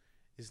hands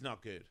is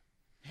not good.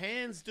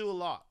 Hands do a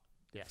lot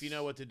Yes, if you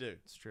know what to do.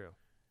 it's true.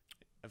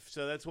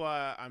 So that's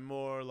why I'm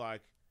more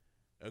like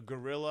a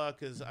gorilla,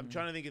 because I'm Mm-hmm.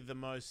 trying to think of the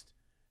most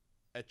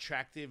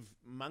attractive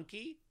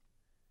monkey.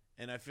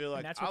 And I feel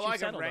like that's I what you've like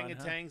settled on, huh?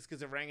 orangutans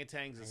because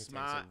orangutans are Orangutans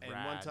smart. are And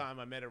one rad. time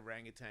I met an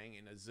orangutan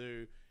in a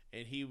zoo,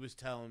 and he was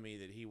telling me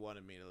that he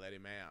wanted me to let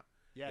him out.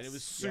 Yes, And it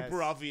was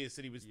super obvious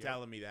that he was Yep.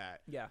 telling me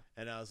that. Yeah.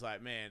 And I was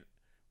like, man,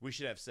 we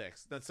should have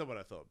sex. That's not what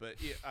I thought, but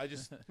yeah, I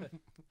just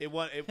it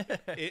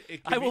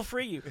I will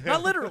free you,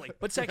 not literally,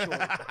 but sexually.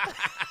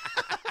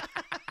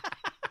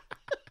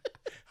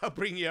 I'll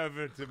bring you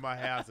over to my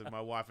house, and my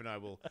wife and I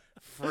will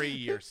free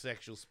your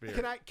sexual spirit.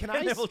 Can and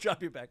I then we'll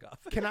drop you back off.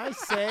 can I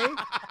say?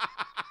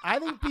 I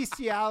think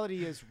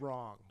bestiality is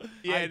wrong.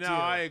 Yeah, do.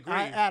 I agree.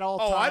 At all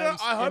Oh, times,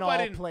 I hope in I all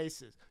didn't-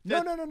 places.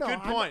 That- No. good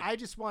point. I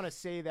just want to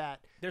say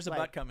that There's a like,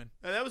 butt coming.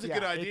 Now, that was a yeah,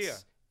 good idea.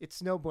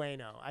 It's no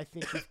bueno. I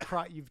think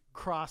you've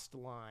crossed the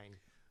line.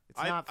 It's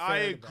not fair I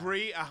to them.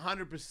 agree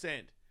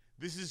 100%.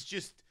 This is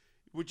just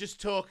we're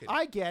just talking.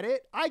 I get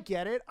it.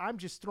 I'm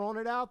just throwing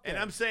it out there.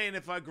 And I'm saying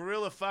if a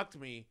gorilla fucked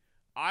me,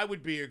 I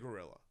would be a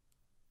gorilla.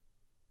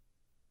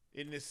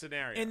 In this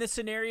scenario. In the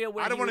scenario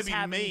where I don't want want to be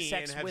having mean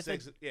sex and have with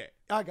sex. a, Yeah.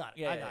 I got it.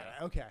 Yeah, I got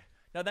yeah, it. Okay.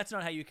 no, that's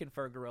not how you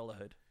confer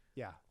gorillahood.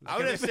 Yeah. I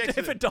would have sex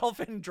If a with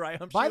dolphin dry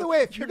humps By you, the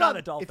way, if you're you not got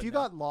a dolphin. if you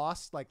now. got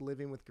lost like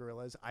living with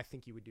gorillas, I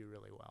think you would do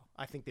really well.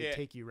 I think they'd Yeah.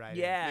 take you right.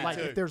 Yeah. In. Like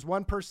Me too. if there's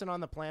one person on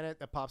the planet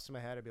that pops in my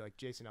head, I'd be like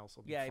Jason Ellis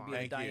will be yeah, it'd fine. be a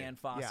Thank you. Diane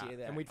Fossey Yeah,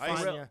 there. and we'd find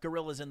Gorilla- ya.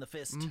 gorillas in the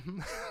fist.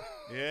 Mhm.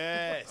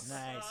 Yes.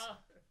 Nice.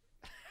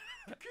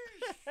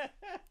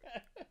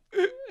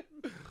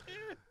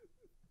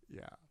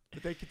 Yeah,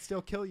 but they could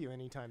still kill you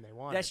anytime they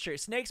want. That's true.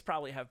 Snakes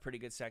probably have pretty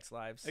good sex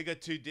lives. They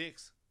got 2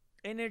 dicks.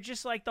 And they're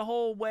just like the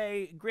whole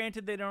way,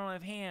 granted they don't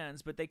have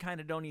hands, but they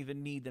kind of don't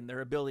even need them. Their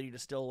ability to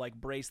still like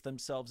brace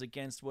themselves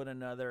against one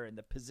another and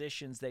the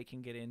positions they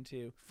can get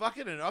into.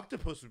 Fucking an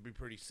octopus would be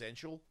pretty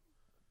sensual.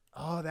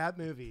 Oh, that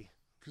movie.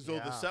 Because all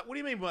the Yeah. stuff. What do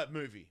you mean by that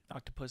movie?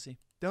 Octopussy.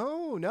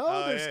 No,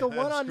 Oh, there's yeah, the one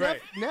that's on great.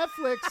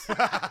 Netflix.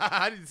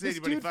 I didn't see This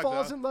anybody dude fuck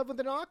falls the in love with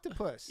an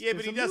octopus. Yeah,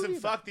 but There's he a doesn't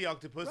movie fuck the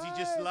octopus. He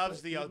just Right, loves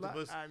but the he lo-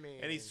 octopus. I and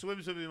he mean-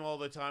 swims with him all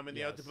the time. And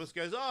the Yes. octopus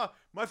goes, "Oh,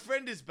 my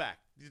friend is back."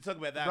 You talk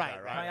about that Right, guy,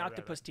 right, right? My right,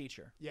 octopus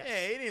teacher. Yes.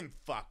 Yeah, he didn't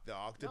fuck the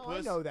octopus. No,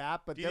 I know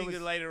that, but Do you there think was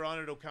that later on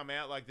it'll come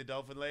out like the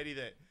dolphin lady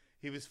that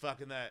he was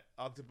fucking that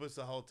octopus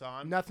the whole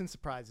time? nothing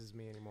surprises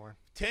me anymore.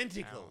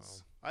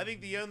 Tentacles. I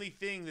think the only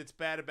thing that's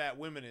bad about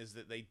women is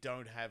that they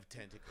don't have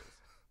tentacles.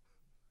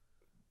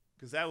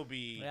 Because that would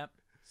be Yep.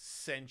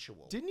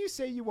 sensual. Didn't you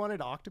say you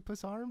wanted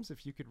octopus arms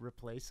if you could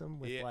replace them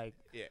with Yeah, like?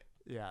 yeah.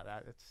 Yeah,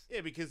 that's.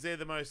 Yeah, because they're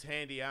the most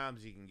handy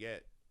arms you can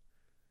get.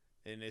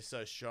 And they're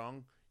so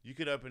strong. You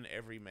could open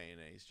every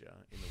mayonnaise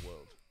jar in the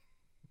world.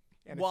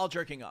 And While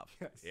jerking off.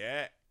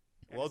 Yeah.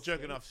 And While it's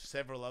jerking safe. off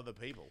several other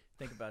people.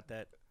 Think about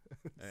that.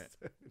 Yeah.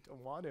 don't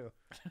want to.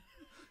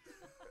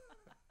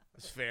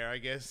 That's fair, I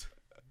guess.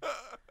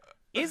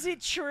 Is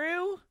it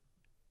true?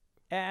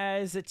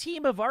 As a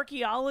team of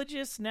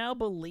archaeologists now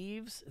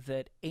believes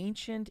that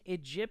ancient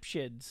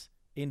Egyptians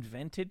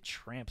invented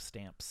tramp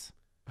stamps.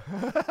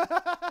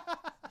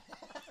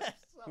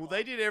 Well,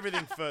 they did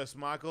everything first,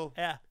 Michael.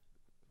 Yeah.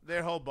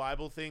 Their whole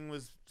Bible thing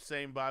was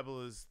same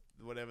Bible as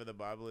whatever the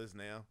Bible is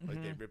now.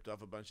 Like they ripped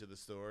off a bunch of the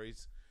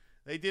stories.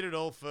 They did it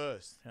all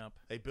first. Yep.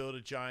 They built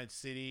a giant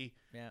city.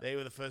 Yeah. They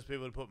were the first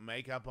people to put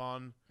makeup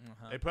on.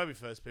 They probably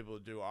first people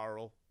to do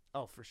oral.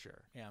 Oh, for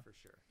sure. Yeah. For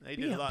sure. They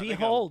did a lot. They got-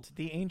 Behold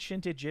the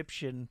ancient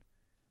Egyptian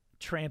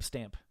tramp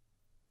stamp.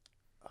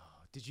 Oh,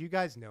 did you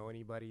guys know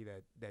anybody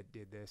that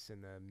did this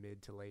in the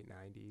mid to late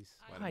 90s?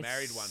 Well, I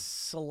married one.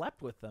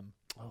 Slept with them.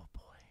 Oh boy.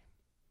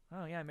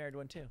 Oh yeah, I married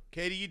one too.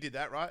 Katie, you did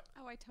that, right?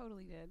 Oh, I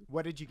totally did.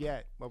 What did you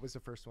get? What was the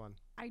first one?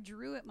 I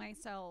drew it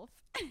myself.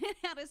 It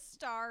had a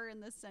star in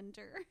the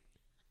center.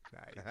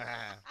 Nice.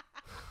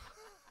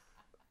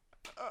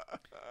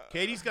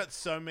 Katie's got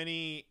so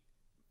many,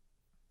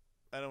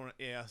 I don't want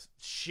to,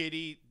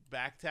 shitty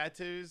back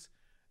tattoos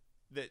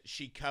that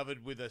she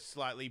covered with a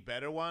slightly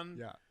better one.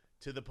 Yeah.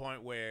 To the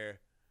point where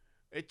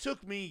it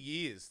took me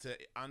years to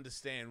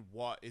understand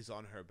what is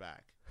on her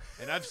back,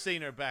 and I've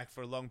seen her back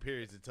for long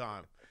periods of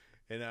time,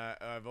 and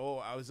it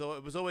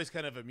was always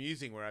kind of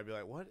amusing where I'd be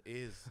like, "What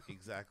is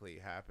exactly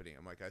happening?"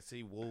 I'm like, "I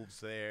see wolves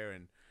there,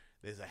 and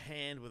there's a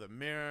hand with a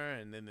mirror,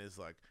 and then there's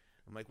like,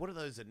 I'm like, what are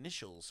those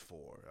initials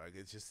for? Like,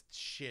 it's just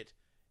shit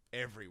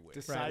everywhere.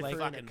 Deciphering Right, a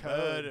fucking code.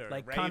 bird or a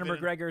Like Conor raven.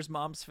 McGregor's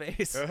mom's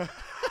face.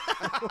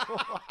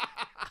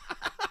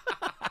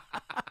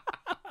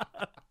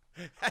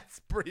 That's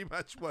pretty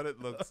much what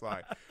it looks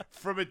like.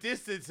 From a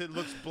distance, it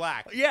looks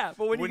black. Yeah,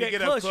 but when you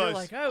get close, you're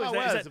like, oh,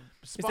 wow, is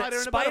it's that a spider and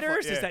is that a butterfly.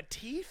 spiders? Yeah. Is that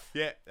teeth?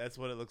 Yeah, that's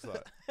what it looks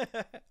like.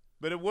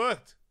 But it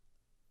worked.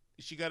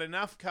 She got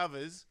enough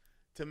covers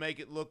to make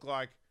it look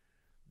like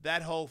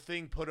that whole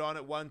thing put on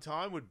at one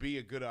time would be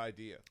a good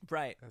idea.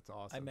 Right. That's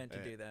awesome. I meant to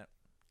Yeah. do that.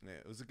 Yeah,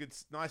 it was a good,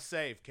 nice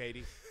save,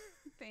 Katie.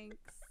 Thanks.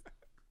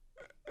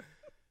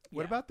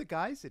 What Yeah. about the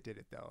guys that did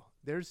it though?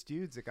 There's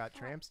dudes that got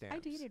tramp stamps. I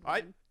dated I-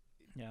 one.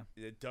 Yeah.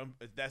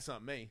 That's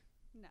not me.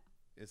 No.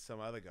 It's some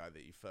other guy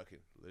that you fucking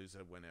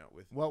loser went out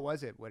with. What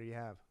was it? What do you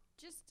have?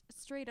 Just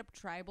straight up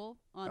tribal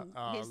on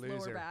Oh, his loser.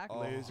 lower back.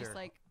 Oh. Just Loser.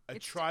 like A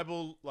it's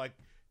tribal, like,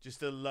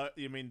 just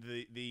you mean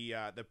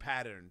the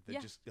pattern that Yeah.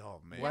 just,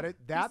 oh man. What Yeah.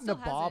 it, that and the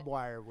still has barbed it.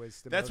 wire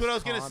was the That's most what I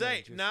was gonna common, say.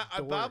 just Nah,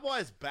 a barbed dorks.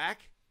 wire's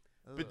back,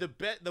 but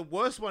the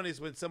worst one is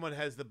when someone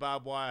has the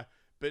barbed wire,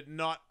 but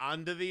not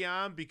under the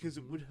arm because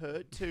it would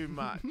hurt too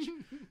much.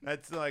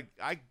 That's like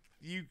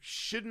you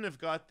shouldn't have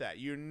got that.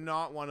 You're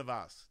not one of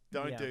us.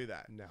 Don't Yeah. do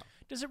that. No.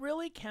 Does it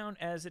really count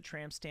as a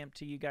tramp stamp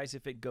to you guys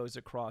if it goes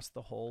across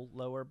the whole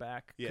lower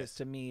back? Because Yes.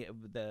 to me,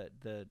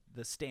 the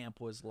stamp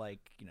was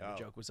like, the Oh.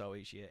 joke was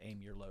always you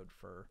aim your load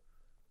for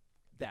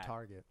The that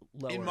target.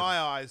 lower. In my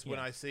eyes, when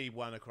Yeah. I see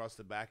one across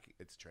the back,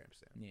 it's a tramp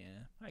stamp.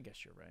 Yeah, I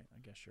guess you're right.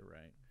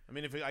 I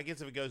mean, I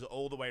guess if it goes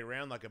all the way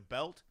around like a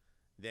belt,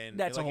 then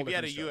That's a like whole if you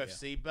had a different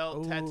story, UFC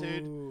belt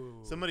tattooed,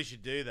 Ooh. somebody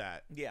should do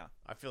that. Yeah.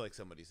 I feel like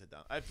somebody's had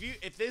done.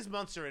 If there's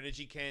Monster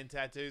Energy can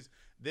tattoos,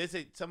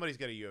 somebody's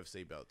got a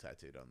UFC belt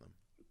tattooed on them.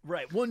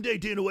 Right. One day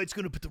Dana White's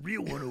going to put the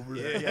real one over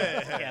there.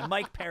 Yeah. Yeah,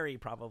 Mike Perry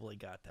probably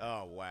got that.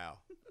 Oh wow!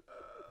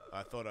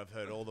 I thought I've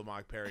heard all the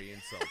Mike Perry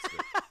insults.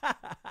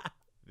 But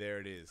there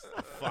it is,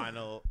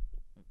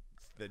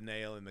 the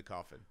nail in the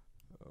coffin.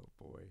 Oh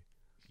boy.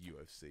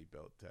 UFC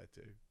belt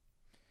tattoo.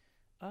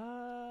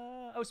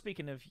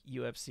 Speaking of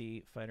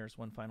UFC fighters,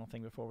 one final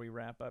thing before we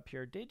wrap up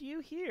here. Did you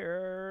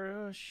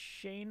hear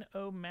Sean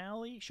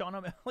O'Malley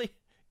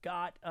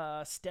got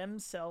stem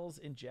cells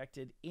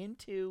injected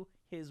into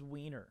his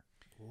wiener?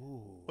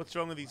 Ooh. What's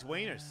wrong with these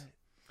wieners?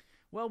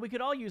 Well, we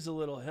could all use a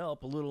little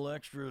help, a little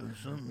extra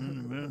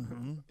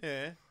something.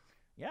 Yeah.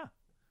 Yeah.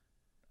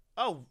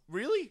 Oh,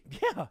 really?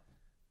 Yeah.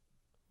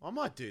 I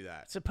might do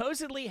that.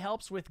 Supposedly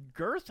helps with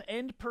girth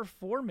and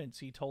performance,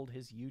 he told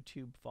his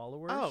YouTube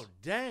followers. Oh,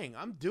 dang!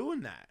 I'm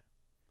doing that.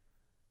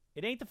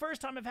 It ain't the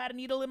first time I've had a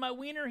needle in my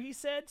wiener, he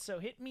said, so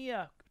hit me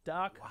up,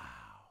 Doc.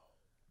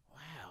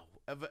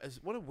 Wow.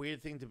 What a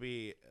weird thing to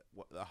be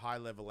a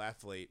high-level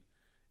athlete,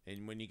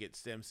 and when you get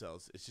stem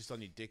cells, it's just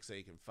on your dick so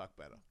you can fuck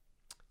better.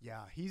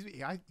 Yeah,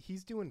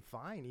 he's doing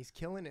fine. He's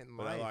killing it in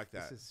But I life. like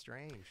that. This is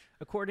strange.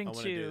 According I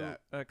wanna do to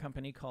that. a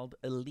company called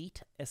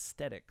Elite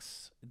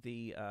Aesthetics,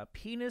 the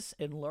penis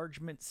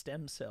enlargement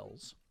stem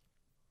cells,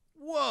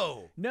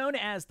 Whoa! known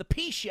as the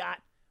P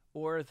shot,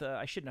 or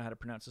I should know how to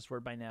pronounce this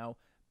word by now,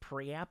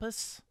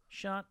 priapus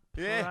shot.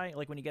 Yeah.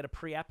 Like when you get a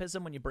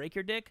priapism when you break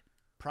your dick.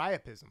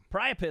 Priapism.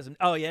 Priapism.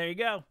 Oh, yeah, there you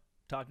go.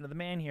 Talking to the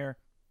man here.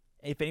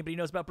 If anybody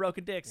knows about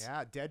broken dicks.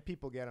 Yeah, dead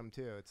people get them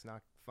too. It's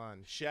not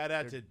fun. Shout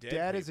out They're to dead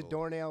dead as a people.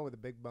 doornail with a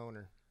big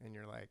boner, and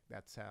you're like,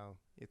 that's how.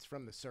 It's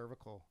from the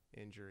cervical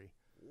injury.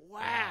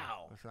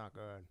 Wow. That's not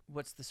good.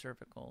 What's the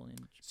cervical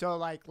injury? So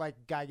like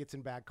guy gets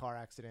in a bad car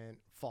accident,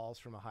 falls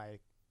from a high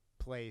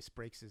place,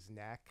 breaks his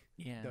neck.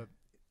 Yeah. The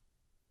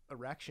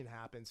erection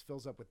happens,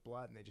 fills up with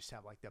blood, and they just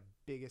have like the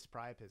biggest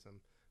priapism,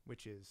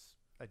 which is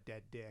a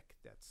dead dick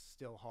that's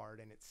still hard,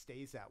 and it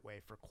stays that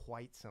way for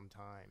quite some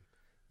time.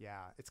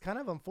 Yeah, it's kind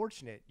of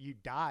unfortunate. You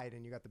died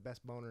and you got the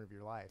best boner of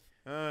your life.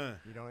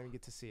 You don't even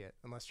get to see it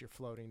unless you're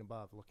floating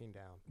above, looking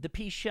down. The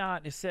P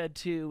shot is said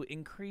to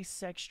increase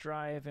sex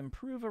drive,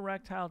 improve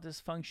erectile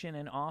dysfunction,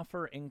 and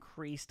offer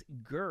increased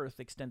girth.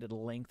 Extended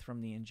length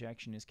from the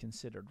injection is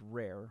considered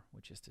rare,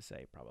 which is to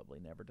say probably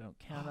never. Don't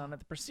count on it.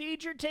 The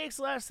procedure takes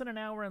less than an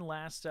hour and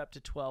lasts up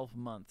to 12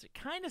 months. It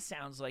kind of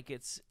sounds like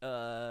it's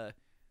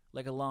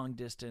like a long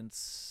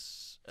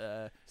distance.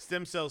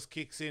 Stem cells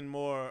kicks in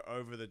more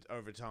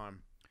over time.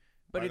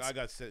 But I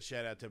got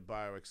shout out to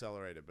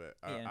BioAccelerator, but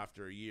Yeah.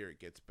 after a year, it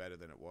gets better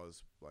than it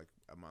was like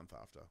a month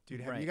after.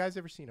 Dude, have Right. you guys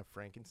ever seen a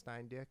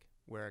Frankenstein dick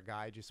where a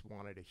guy just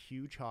wanted a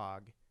huge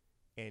hog?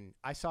 And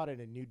I saw it at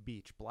a nude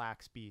beach,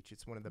 Black's Beach.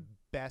 It's one of the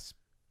best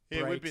Yeah,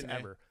 we've breaks been there.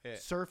 ever. Yeah.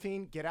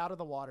 Surfing, get out of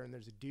the water, and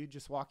there's a dude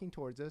just walking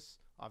towards us,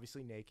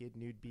 obviously naked,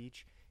 nude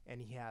beach,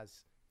 and he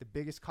has the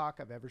biggest cock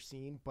I've ever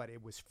seen, but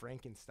it was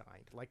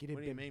Frankenstein. Like it had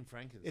What do you been, mean,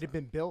 Frankenstein? it had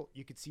been built.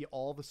 You could see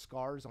all the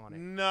scars on it.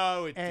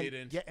 No, it And,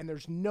 didn't. Yeah, and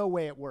there's no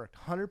way it worked.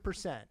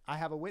 100%. I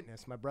have a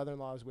witness. My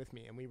brother-in-law was with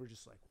me, and we were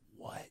just like,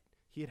 what?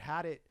 He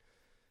had it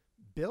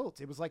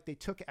built. It was like they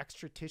took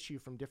extra tissue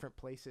from different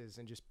places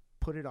and just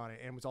put it on it,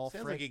 and it was all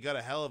Sounds like you got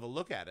a hell of a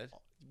look at it.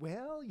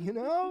 Well, you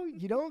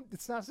don't.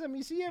 It's not something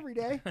you see every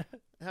day.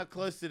 How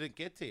close did it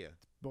get to you?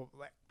 But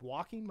like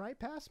walking right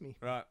past me.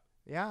 Right.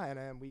 Yeah,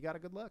 and we got a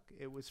good look.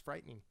 It was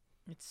frightening.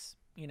 It's,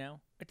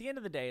 at the end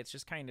of the day, it's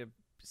just kind of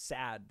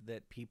sad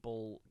that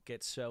people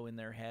get so in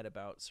their head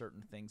about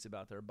certain things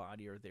about their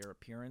body or their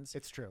appearance.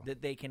 It's true.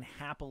 That they can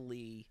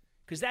happily,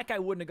 because that guy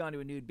wouldn't have gone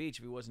to a nude beach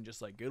if he wasn't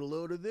just like, get a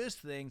load of this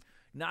thing.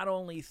 Not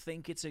only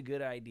think it's a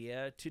good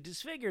idea to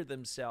disfigure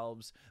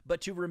themselves,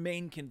 but to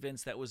remain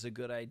convinced that was a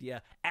good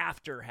idea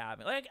after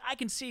having. Like, I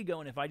can see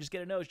going, if I just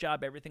get a nose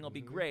job, everything will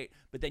be great.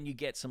 But then you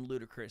get some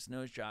ludicrous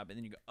nose job, and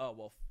then you go, oh,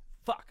 well,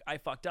 fuck, I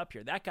fucked up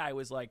here. That guy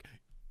was like,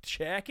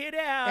 check it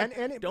out.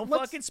 Don't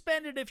fucking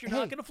spend it if you're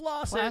not going to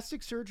floss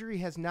plastic surgery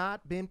has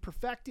not been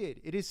perfected.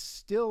 It is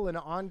still an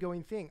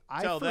ongoing thing.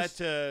 Tell that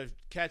to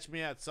Catch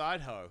Me Outside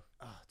Ho.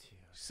 Oh, dude.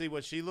 See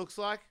what she looks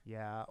like?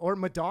 Yeah. Or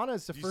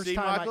Madonna's the first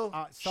time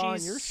I saw on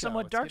your show. She's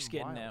somewhat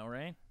dark-skinned now,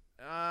 right?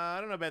 I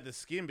don't know about the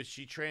skin, but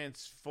she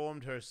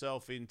transformed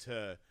herself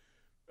into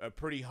a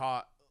pretty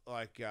hot,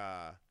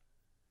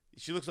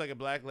 she looks like a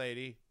black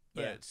lady,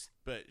 but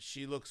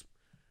she looks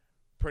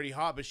pretty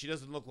hot, but she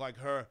doesn't look like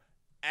her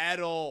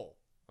at all.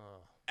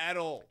 At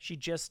all. She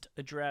just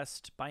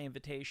addressed, by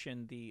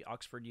invitation, the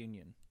Oxford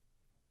Union.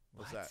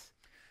 What's that?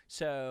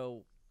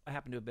 So I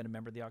happen to have been a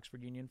member of the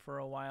Oxford Union for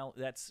a while.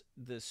 That's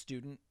the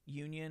student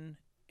union.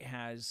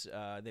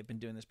 They've been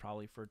doing this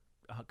probably for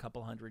a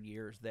couple hundred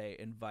years. They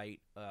invite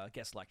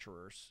guest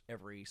lecturers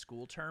every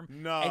school term.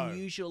 No. And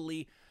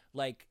usually,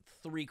 like,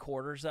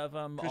 3/4 of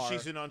them are... Because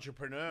she's an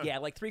entrepreneur. Yeah,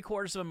 like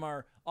 3/4 of them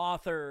are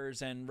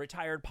authors and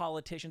retired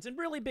politicians and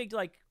really big,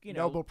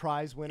 Nobel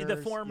Prize winners. The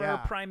former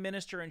prime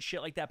minister and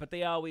shit like that. But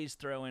they always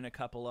throw in a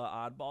couple of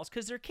oddballs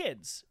because they're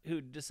kids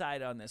who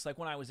decide on this. Like,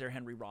 when I was there,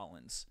 Henry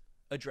Rollins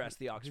addressed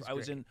the Oxford.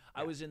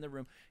 I was in the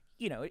room.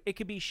 It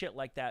could be shit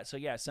like that. So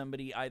yeah,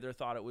 somebody either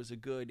thought it was a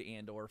good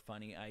and or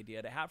funny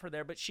idea to have her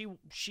there, but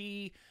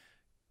she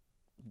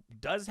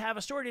does have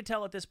a story to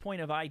tell at this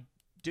point of, I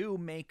do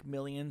make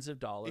millions of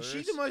dollars. Is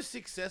she the most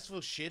successful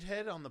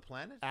shithead on the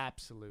planet?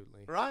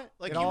 Absolutely. Right?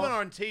 Like, you went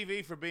on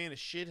TV for being a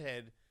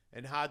shithead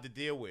and hard to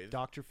deal with.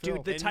 Dr. Phil.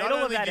 Dude, the title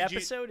of that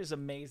episode is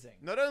amazing.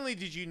 Not only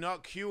did you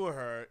not cure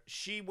her,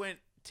 she went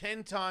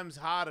 10 times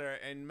harder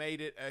and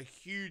made it a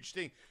huge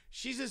thing.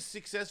 She's as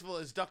successful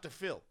as Dr.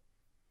 Phil.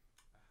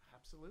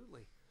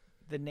 Absolutely.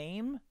 The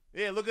name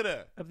look at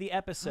her. of the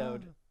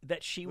episode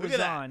that she was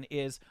on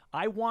is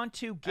I Want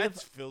to Give...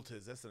 That's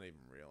filters. That's not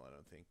even real, I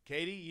don't think.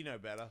 Katie, you know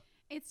better.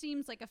 It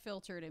seems like a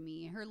filter to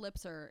me. Her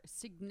lips are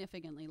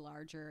significantly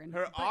larger. And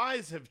her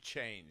eyes have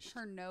changed.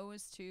 Her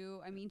nose,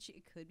 too. I mean,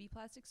 it could be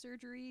plastic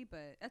surgery,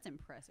 but that's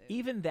impressive.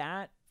 Even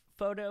that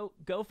photo,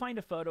 go find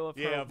a photo of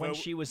her when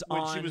she was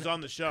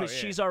on the show, because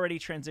she's already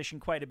transitioned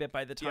quite a bit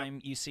by the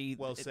time you see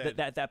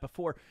that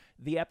before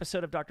the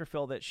episode of Dr.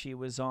 Phil that she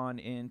was on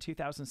in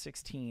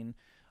 2016.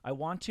 I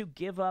want to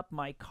give up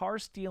my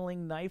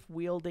car-stealing,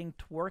 knife-wielding,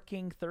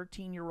 twerking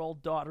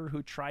 13-year-old daughter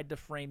who tried to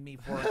frame me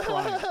for a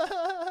crime.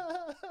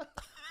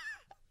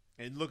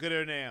 And look at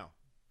her now.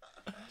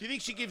 Do you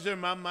think she gives her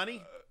mom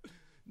money?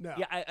 No.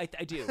 Yeah,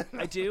 I do.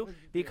 I do,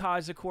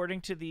 because according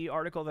to the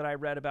article that I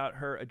read about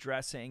her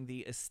addressing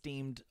the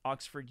esteemed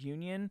Oxford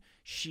Union,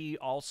 she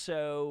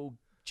also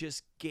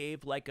just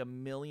gave like $1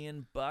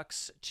 million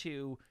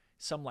to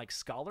some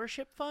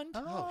scholarship fund.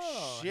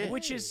 Oh shit!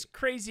 Which is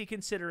crazy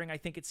considering I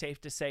think it's safe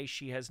to say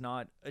she has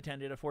not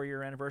attended a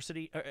 4-year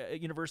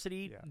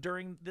university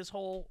during this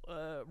whole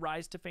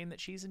rise to fame that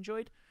she's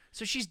enjoyed.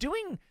 So she's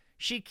doing...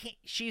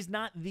 She's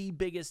not the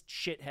biggest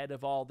shithead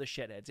of all the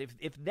shitheads. If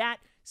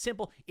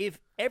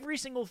every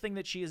single thing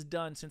that she has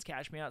done since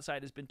Cash Me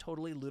Outside has been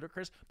totally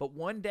ludicrous, but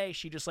one day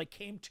she just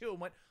came to and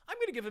went, I'm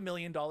going to give $1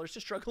 million to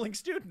struggling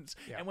students,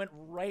 and went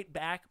right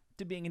back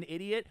to being an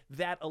idiot,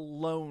 that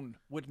alone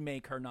would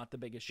make her not the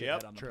biggest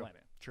shithead on the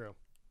planet. True.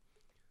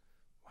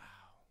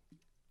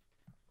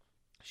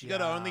 She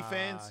got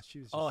OnlyFans?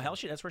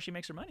 That's where she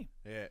makes her money.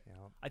 Yeah.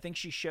 I think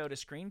she showed a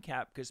screen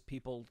cap because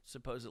people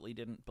supposedly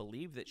didn't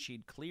believe that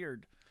she'd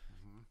cleared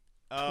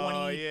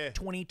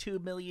 22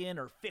 million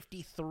or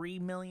 53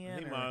 million. I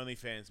think my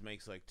OnlyFans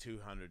makes like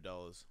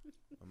 $200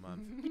 a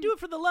month. You do it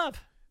for the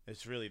love.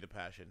 It's really the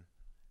passion.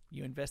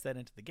 You invest that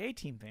into the gay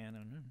team van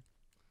and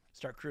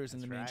start cruising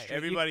the main street.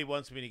 Everybody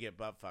wants me to get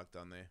butt fucked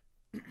on there.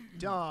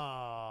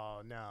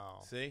 Oh,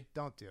 no. See?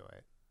 Don't do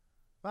it.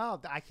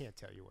 Well, I can't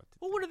tell you what to do.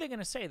 Well, what are they going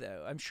to say,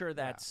 though? I'm sure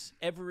that's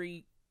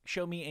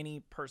show me any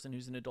person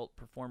who's an adult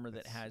performer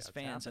that has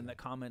fans, and the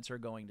comments are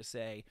going to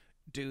say,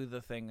 do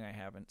the thing I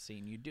haven't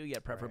seen you do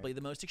yet, preferably the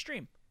most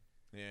extreme.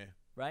 Yeah.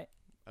 Right?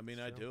 I mean,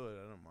 I do it.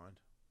 I don't mind.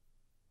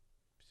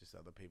 It's just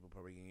other people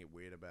probably can get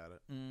weird about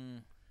it.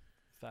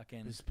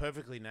 Fucking. It's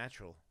perfectly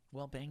natural.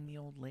 Well, bang the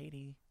old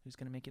lady who's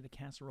going to make you the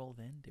casserole,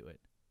 then do it.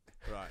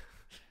 Right.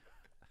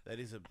 That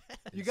is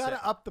you got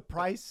to up the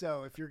price,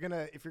 though. If you're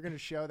gonna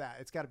show that,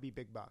 it's got to be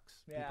big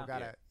bucks. Yeah. People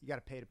you got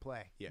to pay to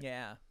play.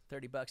 Yeah.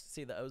 $30 to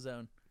see the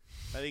ozone.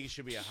 I think it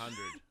should be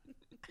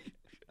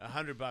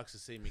 100. $100 to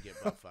see me get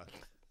butt fucked.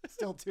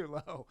 Still too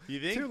low. You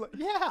think?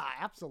 Yeah,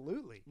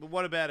 absolutely. But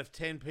what about if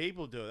 10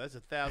 people do it? That's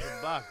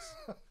 $1,000.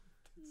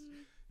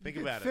 Think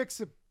about it.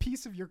 Fix a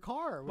piece of your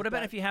car. What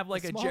about if you have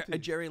like a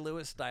Jerry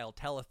Lewis style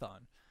telethon?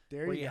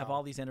 There where you you have go.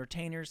 all these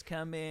entertainers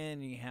come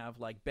in, and you have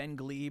like Ben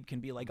Glebe can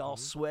be like all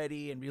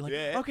sweaty and be like,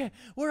 Yeah. okay,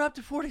 we're up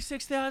to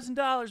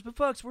 $46,000, but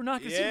folks, we're not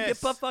gonna see you Yes.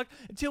 get butt fucked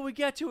until we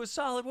get to a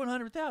solid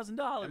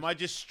 $100,000. Am I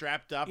just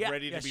strapped up,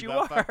 ready yes, to be you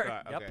butt are. fucked?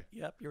 Right, Yep, okay.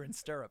 yep, you're in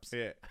stirrups.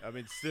 Yeah, I'm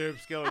in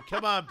stirrups going,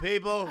 come on,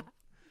 people.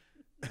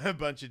 A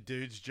bunch of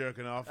dudes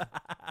jerking off,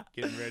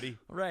 getting ready.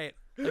 Right,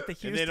 like the And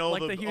Houston, then all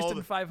like the- the all Houston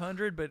the-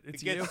 500, but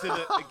it's you.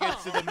 It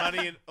gets to the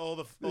money and all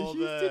the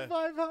Houston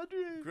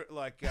 500.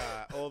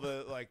 all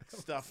the like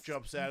stuff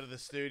drops out of the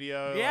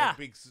studio. Yeah. like,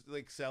 big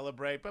like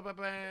celebrate. Ba, ba,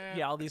 ba.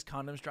 Yeah, all these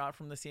condoms drop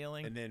from the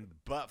ceiling, and then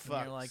butt and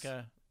fucks you're like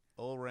a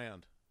all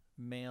around.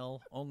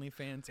 male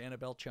OnlyFans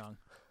Annabelle Chung.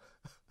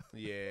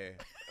 Yeah.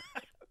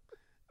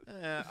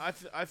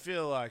 I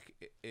feel like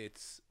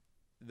it's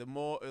the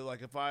more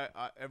like if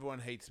everyone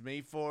hates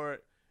me for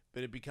it,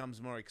 but it becomes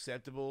more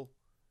acceptable.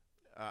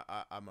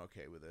 I'm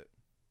okay with it.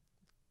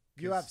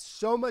 You have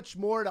so much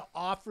more to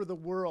offer the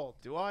world.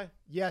 Do I?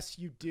 Yes,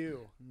 you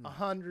do.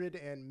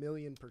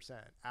 100,000,000%.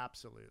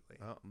 Absolutely.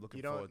 Oh, I'm looking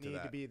You forward don't to need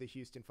that. to be the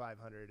Houston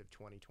 500 of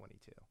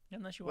 2022.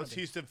 Unless you want What's to.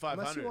 Houston Unless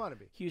 500? you want to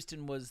be.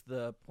 Houston was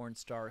the porn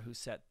star who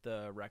set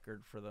the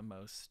record for the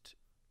most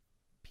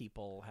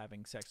people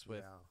having sex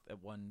with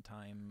at one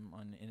time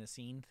in a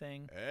scene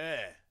thing.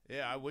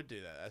 Yeah, I would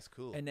do that. That's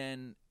cool. And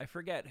then I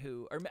forget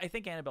who, or I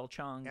think Annabelle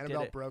Chung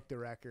Annabelle did it. broke the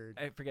record.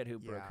 I forget who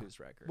broke Yeah. whose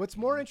record. What's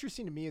more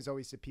interesting to me is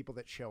always the people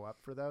that show up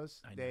for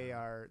those. I They know.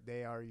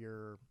 are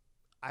your.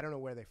 I don't know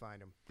where they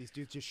find them. These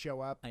dudes just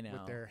show up I know.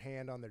 with their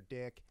hand on their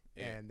dick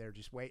and they're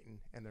just waiting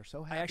and they're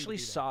so happy. I actually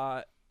to do that.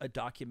 saw a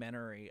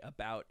documentary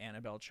about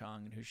Annabelle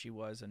Chung and who she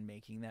was and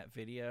making that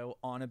video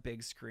on a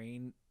big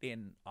screen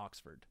in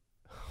Oxford.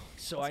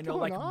 So What's I know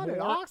going like on more.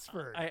 at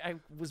Oxford? I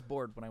was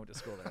bored when I went to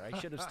school there. I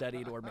should have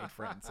studied or made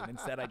friends, and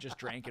instead I just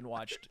drank and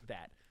watched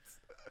that.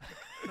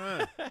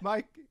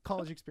 My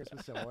college experience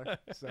was similar,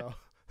 so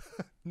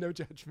no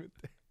judgment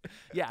there.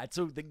 Yeah.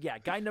 So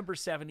guy number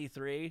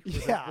 73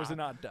 was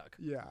an odd duck.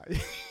 Yeah.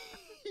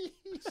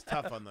 It's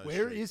tough on those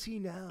Where streets. is he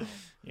now?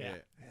 Yeah.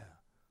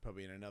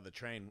 Probably in another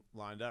train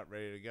lined up,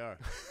 ready to go.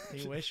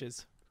 He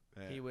wishes.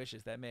 Yeah. He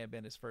wishes that may have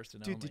been his first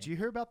and Dude, only. did you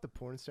hear about the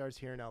porn stars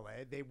here in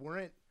LA? They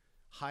weren't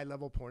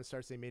high-level porn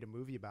stars. They made a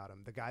movie about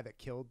them. The guy that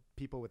killed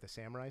people with a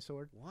samurai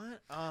sword.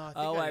 What? I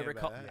knew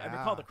recall. about that. I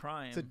recall the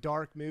crime. It's a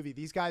dark movie.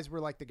 These guys were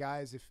like the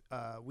guys if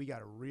we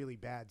got a really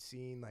bad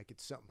scene, like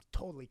it's something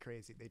totally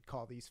crazy, they'd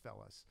call these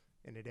fellas,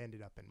 and it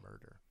ended up in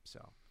murder. So,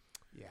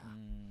 yeah,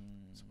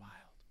 it's wild.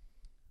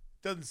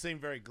 Doesn't seem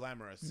very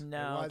glamorous.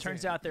 No, it turns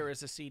wasn't. out there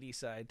is a seedy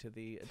side to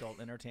the adult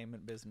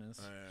entertainment business.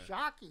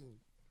 Shocking.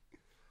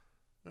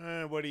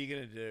 What are you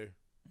gonna do?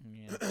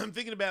 Yeah. I'm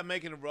thinking about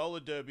making a roller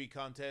derby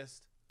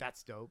contest.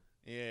 That's dope.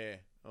 Yeah.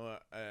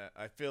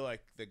 I feel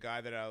like the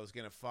guy that I was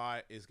going to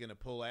fight is going to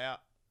pull out.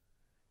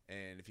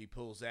 And if he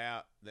pulls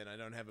out, then I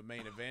don't have a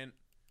main event.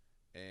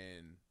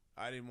 And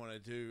I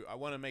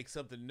want to make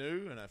something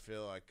new. And I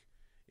feel like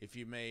if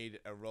you made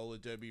a roller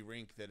derby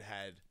rink that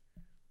had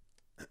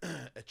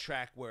a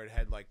track where it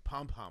had like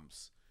pump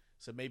humps,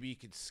 so maybe you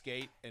could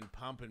skate and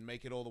pump and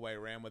make it all the way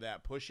around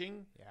without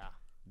pushing. Yeah.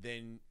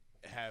 Then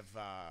have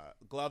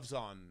gloves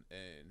on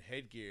and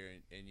headgear,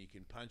 and you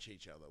can punch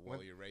each other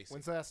while you're racing.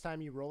 When's the last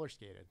time you roller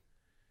skated?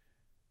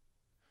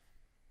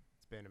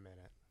 It's been a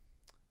minute.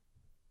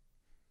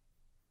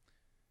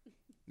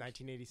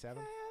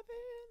 1987.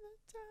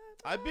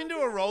 I've been to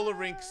a roller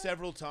rink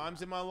several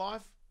times in my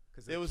life.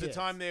 There was a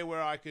time there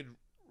where I could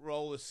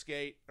roller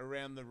skate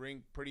around the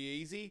rink pretty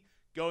easy.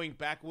 Going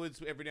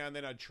backwards every now and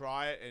then I'd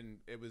try it, and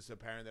it was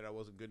apparent that I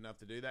wasn't good enough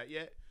to do that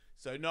yet.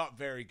 So not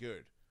very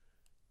good.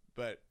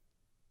 But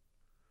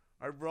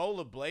I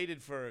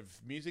rollerbladed for a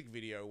music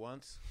video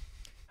once.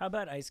 How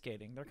about ice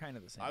skating? They're kind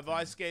of the same. I've thing.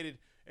 ice skated.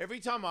 Every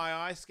time I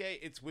ice skate,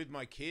 it's with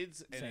my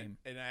kids, Same.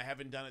 and I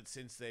haven't done it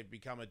since they've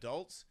become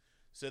adults.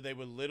 So they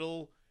were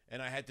little,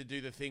 and I had to do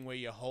the thing where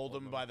you hold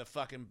them by the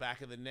fucking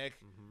back of the neck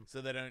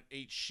so they don't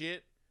eat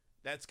shit.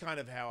 That's kind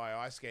of how I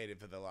ice skated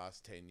for the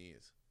last 10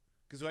 years.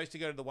 Because I used to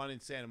go to the one in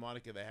Santa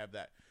Monica. They have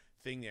that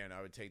thing there, and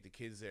I would take the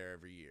kids there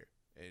every year.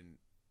 And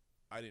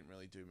I didn't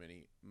really do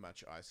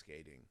much ice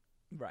skating.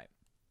 Right.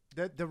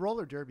 The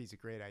roller derby is a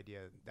great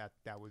idea.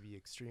 That would be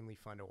extremely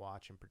fun to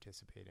watch and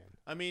participate in.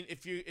 I mean,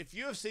 if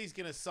UFC's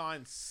gonna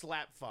sign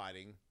slap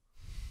fighting,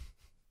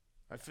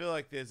 I feel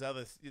like there's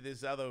other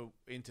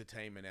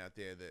entertainment out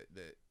there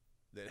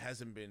that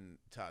hasn't been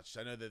touched.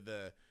 I know that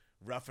the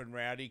Rough and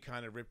Rowdy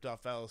kind of ripped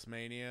off Alice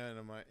Mania, and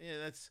I'm like, yeah,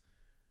 that's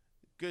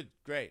good,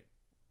 great.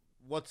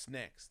 What's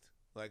next?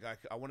 Like,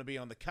 I want to be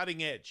on the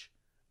cutting edge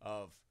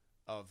of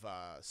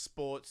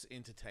sports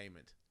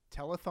entertainment.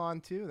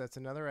 Telethon too. That's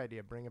another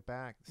idea. Bring it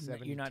back.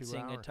 You're not 72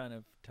 seeing hour. a ton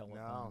of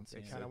telethons.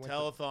 they yeah. kinda went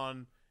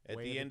Telethon at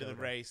way the of end the of the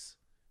dodo. race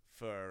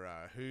for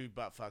who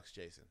butt fucks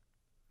Jason.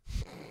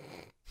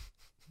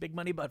 Big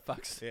money butt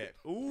fucks. Yeah.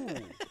 Ooh,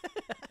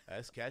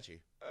 that's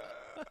catchy.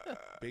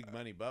 Big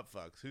money butt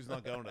fucks. Who's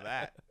not going to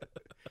that?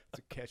 It's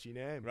a catchy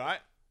name. Right?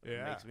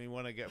 Yeah. Makes me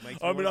want to get. Makes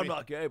I me mean, wanna I'm be-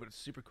 not gay, but it's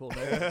super cool.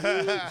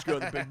 Let's go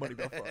to the big money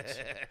butt fucks.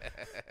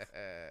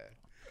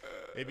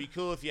 It'd be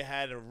cool if you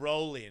had a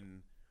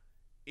roll-in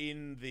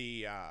in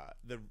the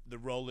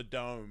roller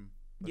dome.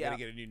 I Yeah. gotta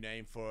get a new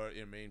name for it.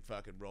 You know what I mean,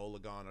 fucking roller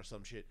gun or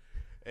some shit.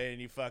 And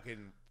you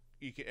can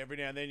every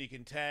now and then you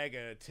can tag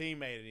a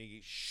teammate and you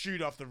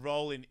shoot off the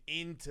rolling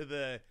into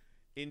the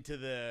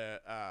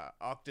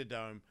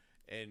Octodome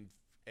and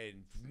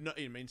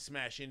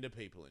smash into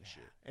people and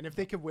shit. And if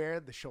they could wear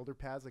the shoulder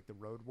pads like the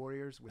Road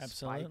Warriors with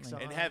Absolutely. spikes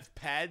on, And have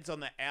pads on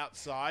the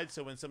outside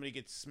so when somebody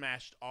gets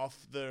smashed off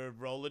the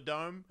roller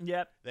dome,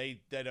 Yep.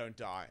 they don't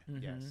die.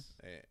 Mhm. yes,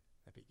 Yeah.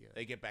 that'd be good.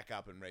 They get back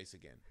up and race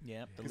again.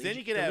 Yep. The 'Cause then you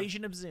Legion- could the have-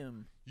 Legion of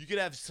Zoom. You could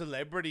have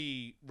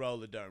celebrity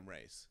roller dome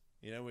race.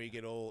 You know, where you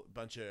get a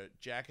bunch of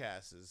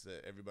jackasses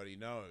that everybody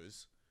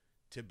knows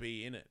to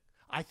be in it.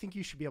 I think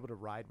you should be able to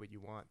ride what you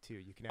want too.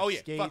 You can have Oh, yeah,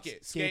 skates, fuck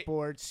it.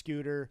 skateboard,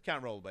 scooter,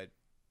 Can't rollerblade.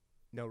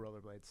 no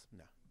rollerblades.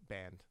 No.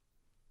 Banned.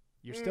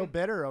 You're still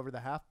bitter over the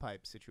half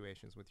pipe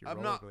situations with your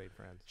I'm not. rollerblade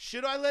friends.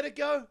 Should I let it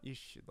go? You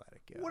should let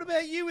it go. What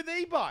about you with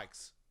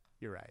e-bikes?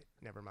 You're right.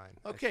 Never mind.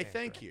 I Okay, stand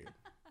thank corrected.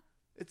 you.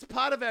 It's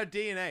part of our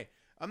DNA.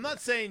 I'm not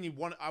saying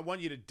I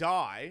want you to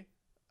die.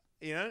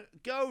 You know,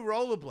 go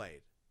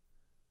rollerblade.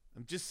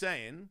 I'm just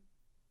saying,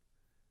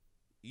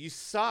 you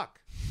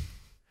suck.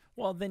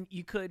 Well, then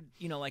you could,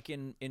 like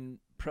in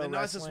pro The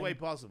nicest wrestling. way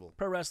possible.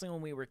 Pro wrestling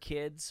when we were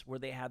kids, where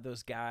they had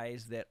those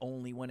guys that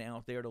only went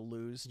out there to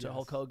lose to Yes.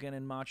 Hulk Hogan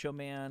and Macho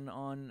Man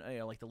on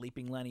like the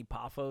Leaping Lenny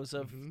Poffos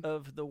of Mhm.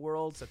 of the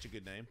world. Such a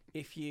good name.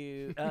 If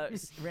you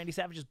Randy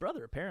Savage's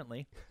brother,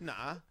 apparently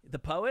Nah. the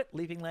poet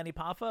Leaping Lenny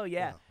Poffo,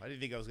 yeah. Oh, I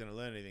didn't think I was going to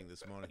learn anything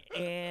this morning.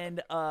 And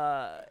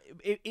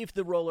if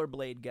the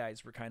rollerblade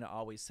guys were kind of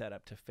always set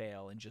up to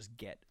fail and just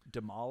get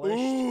demolished,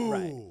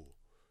 right? Ooh.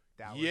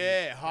 That would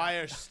Yeah,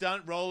 hire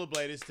stunt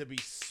rollerbladers to be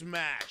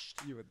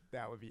smashed.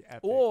 that would be epic.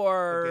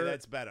 Or Okay,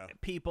 that's better.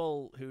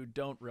 people who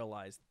don't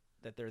realize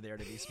that they're there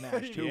to be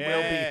smashed, who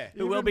Yeah.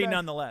 will be Even better.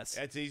 nonetheless.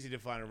 That's easy to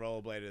find a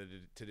rollerblader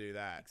to do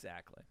that.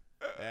 Exactly.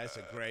 That's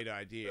a great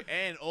idea.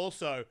 And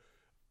also,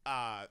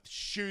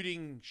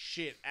 shooting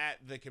shit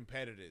at the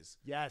competitors.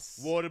 Yes.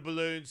 Water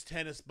balloons,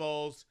 tennis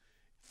balls,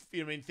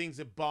 things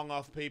that bong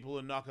off people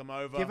and knock them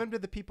over. Give them to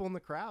the people in the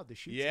crowd to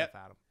shoot Yep.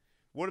 stuff at them.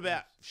 What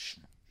about...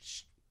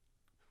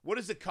 what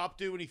does the cop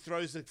do when he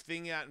throws the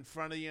thing out in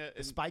front of you?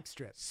 The spike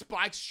strips.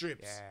 Spike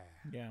strips.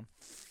 Yeah. Yeah.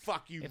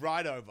 Fuck you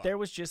right over. There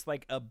was just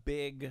like a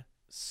big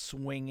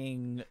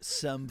swinging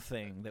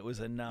something that was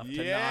enough to knock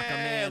a Yeah,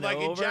 man like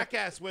over. in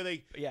Jackass where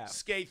they Yeah.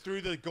 skate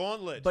through the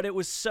gauntlet. But it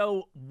was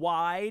so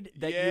wide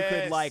that you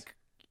Yes. could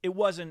it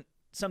wasn't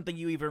something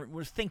you even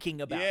were thinking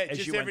about. yeah, as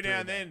just you went every through now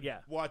and there. then,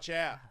 Yeah. watch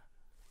out.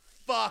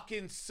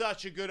 Fucking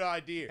such a good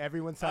idea.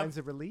 Everyone signs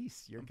a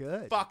release. You're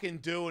good. Fucking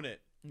doing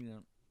it.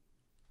 Yeah.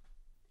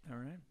 All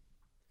right.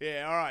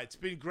 Yeah, all right. It's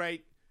been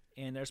great.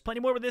 And there's plenty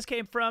more where this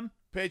came from.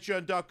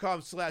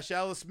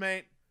 Patreon.com/Ellis,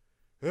 mate.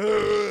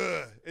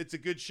 It's a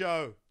good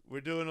show.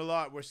 We're doing a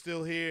lot. We're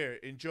still here.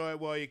 Enjoy it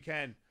while you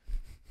can.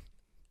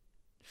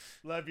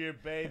 Love your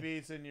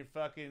babies and your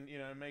fucking,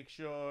 make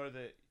sure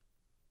that,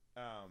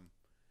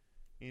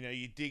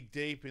 you dig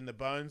deep in the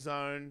bone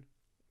zone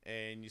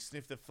and you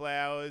sniff the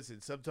flowers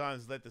and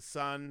sometimes let the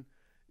sun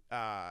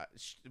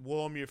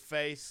warm your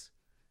face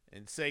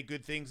and say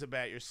good things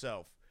about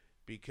yourself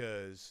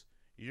because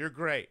you're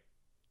great.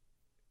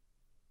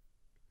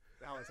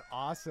 That was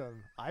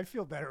awesome. I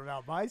feel better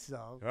about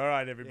myself. All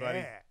right, everybody.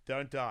 Yeah.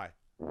 Don't die.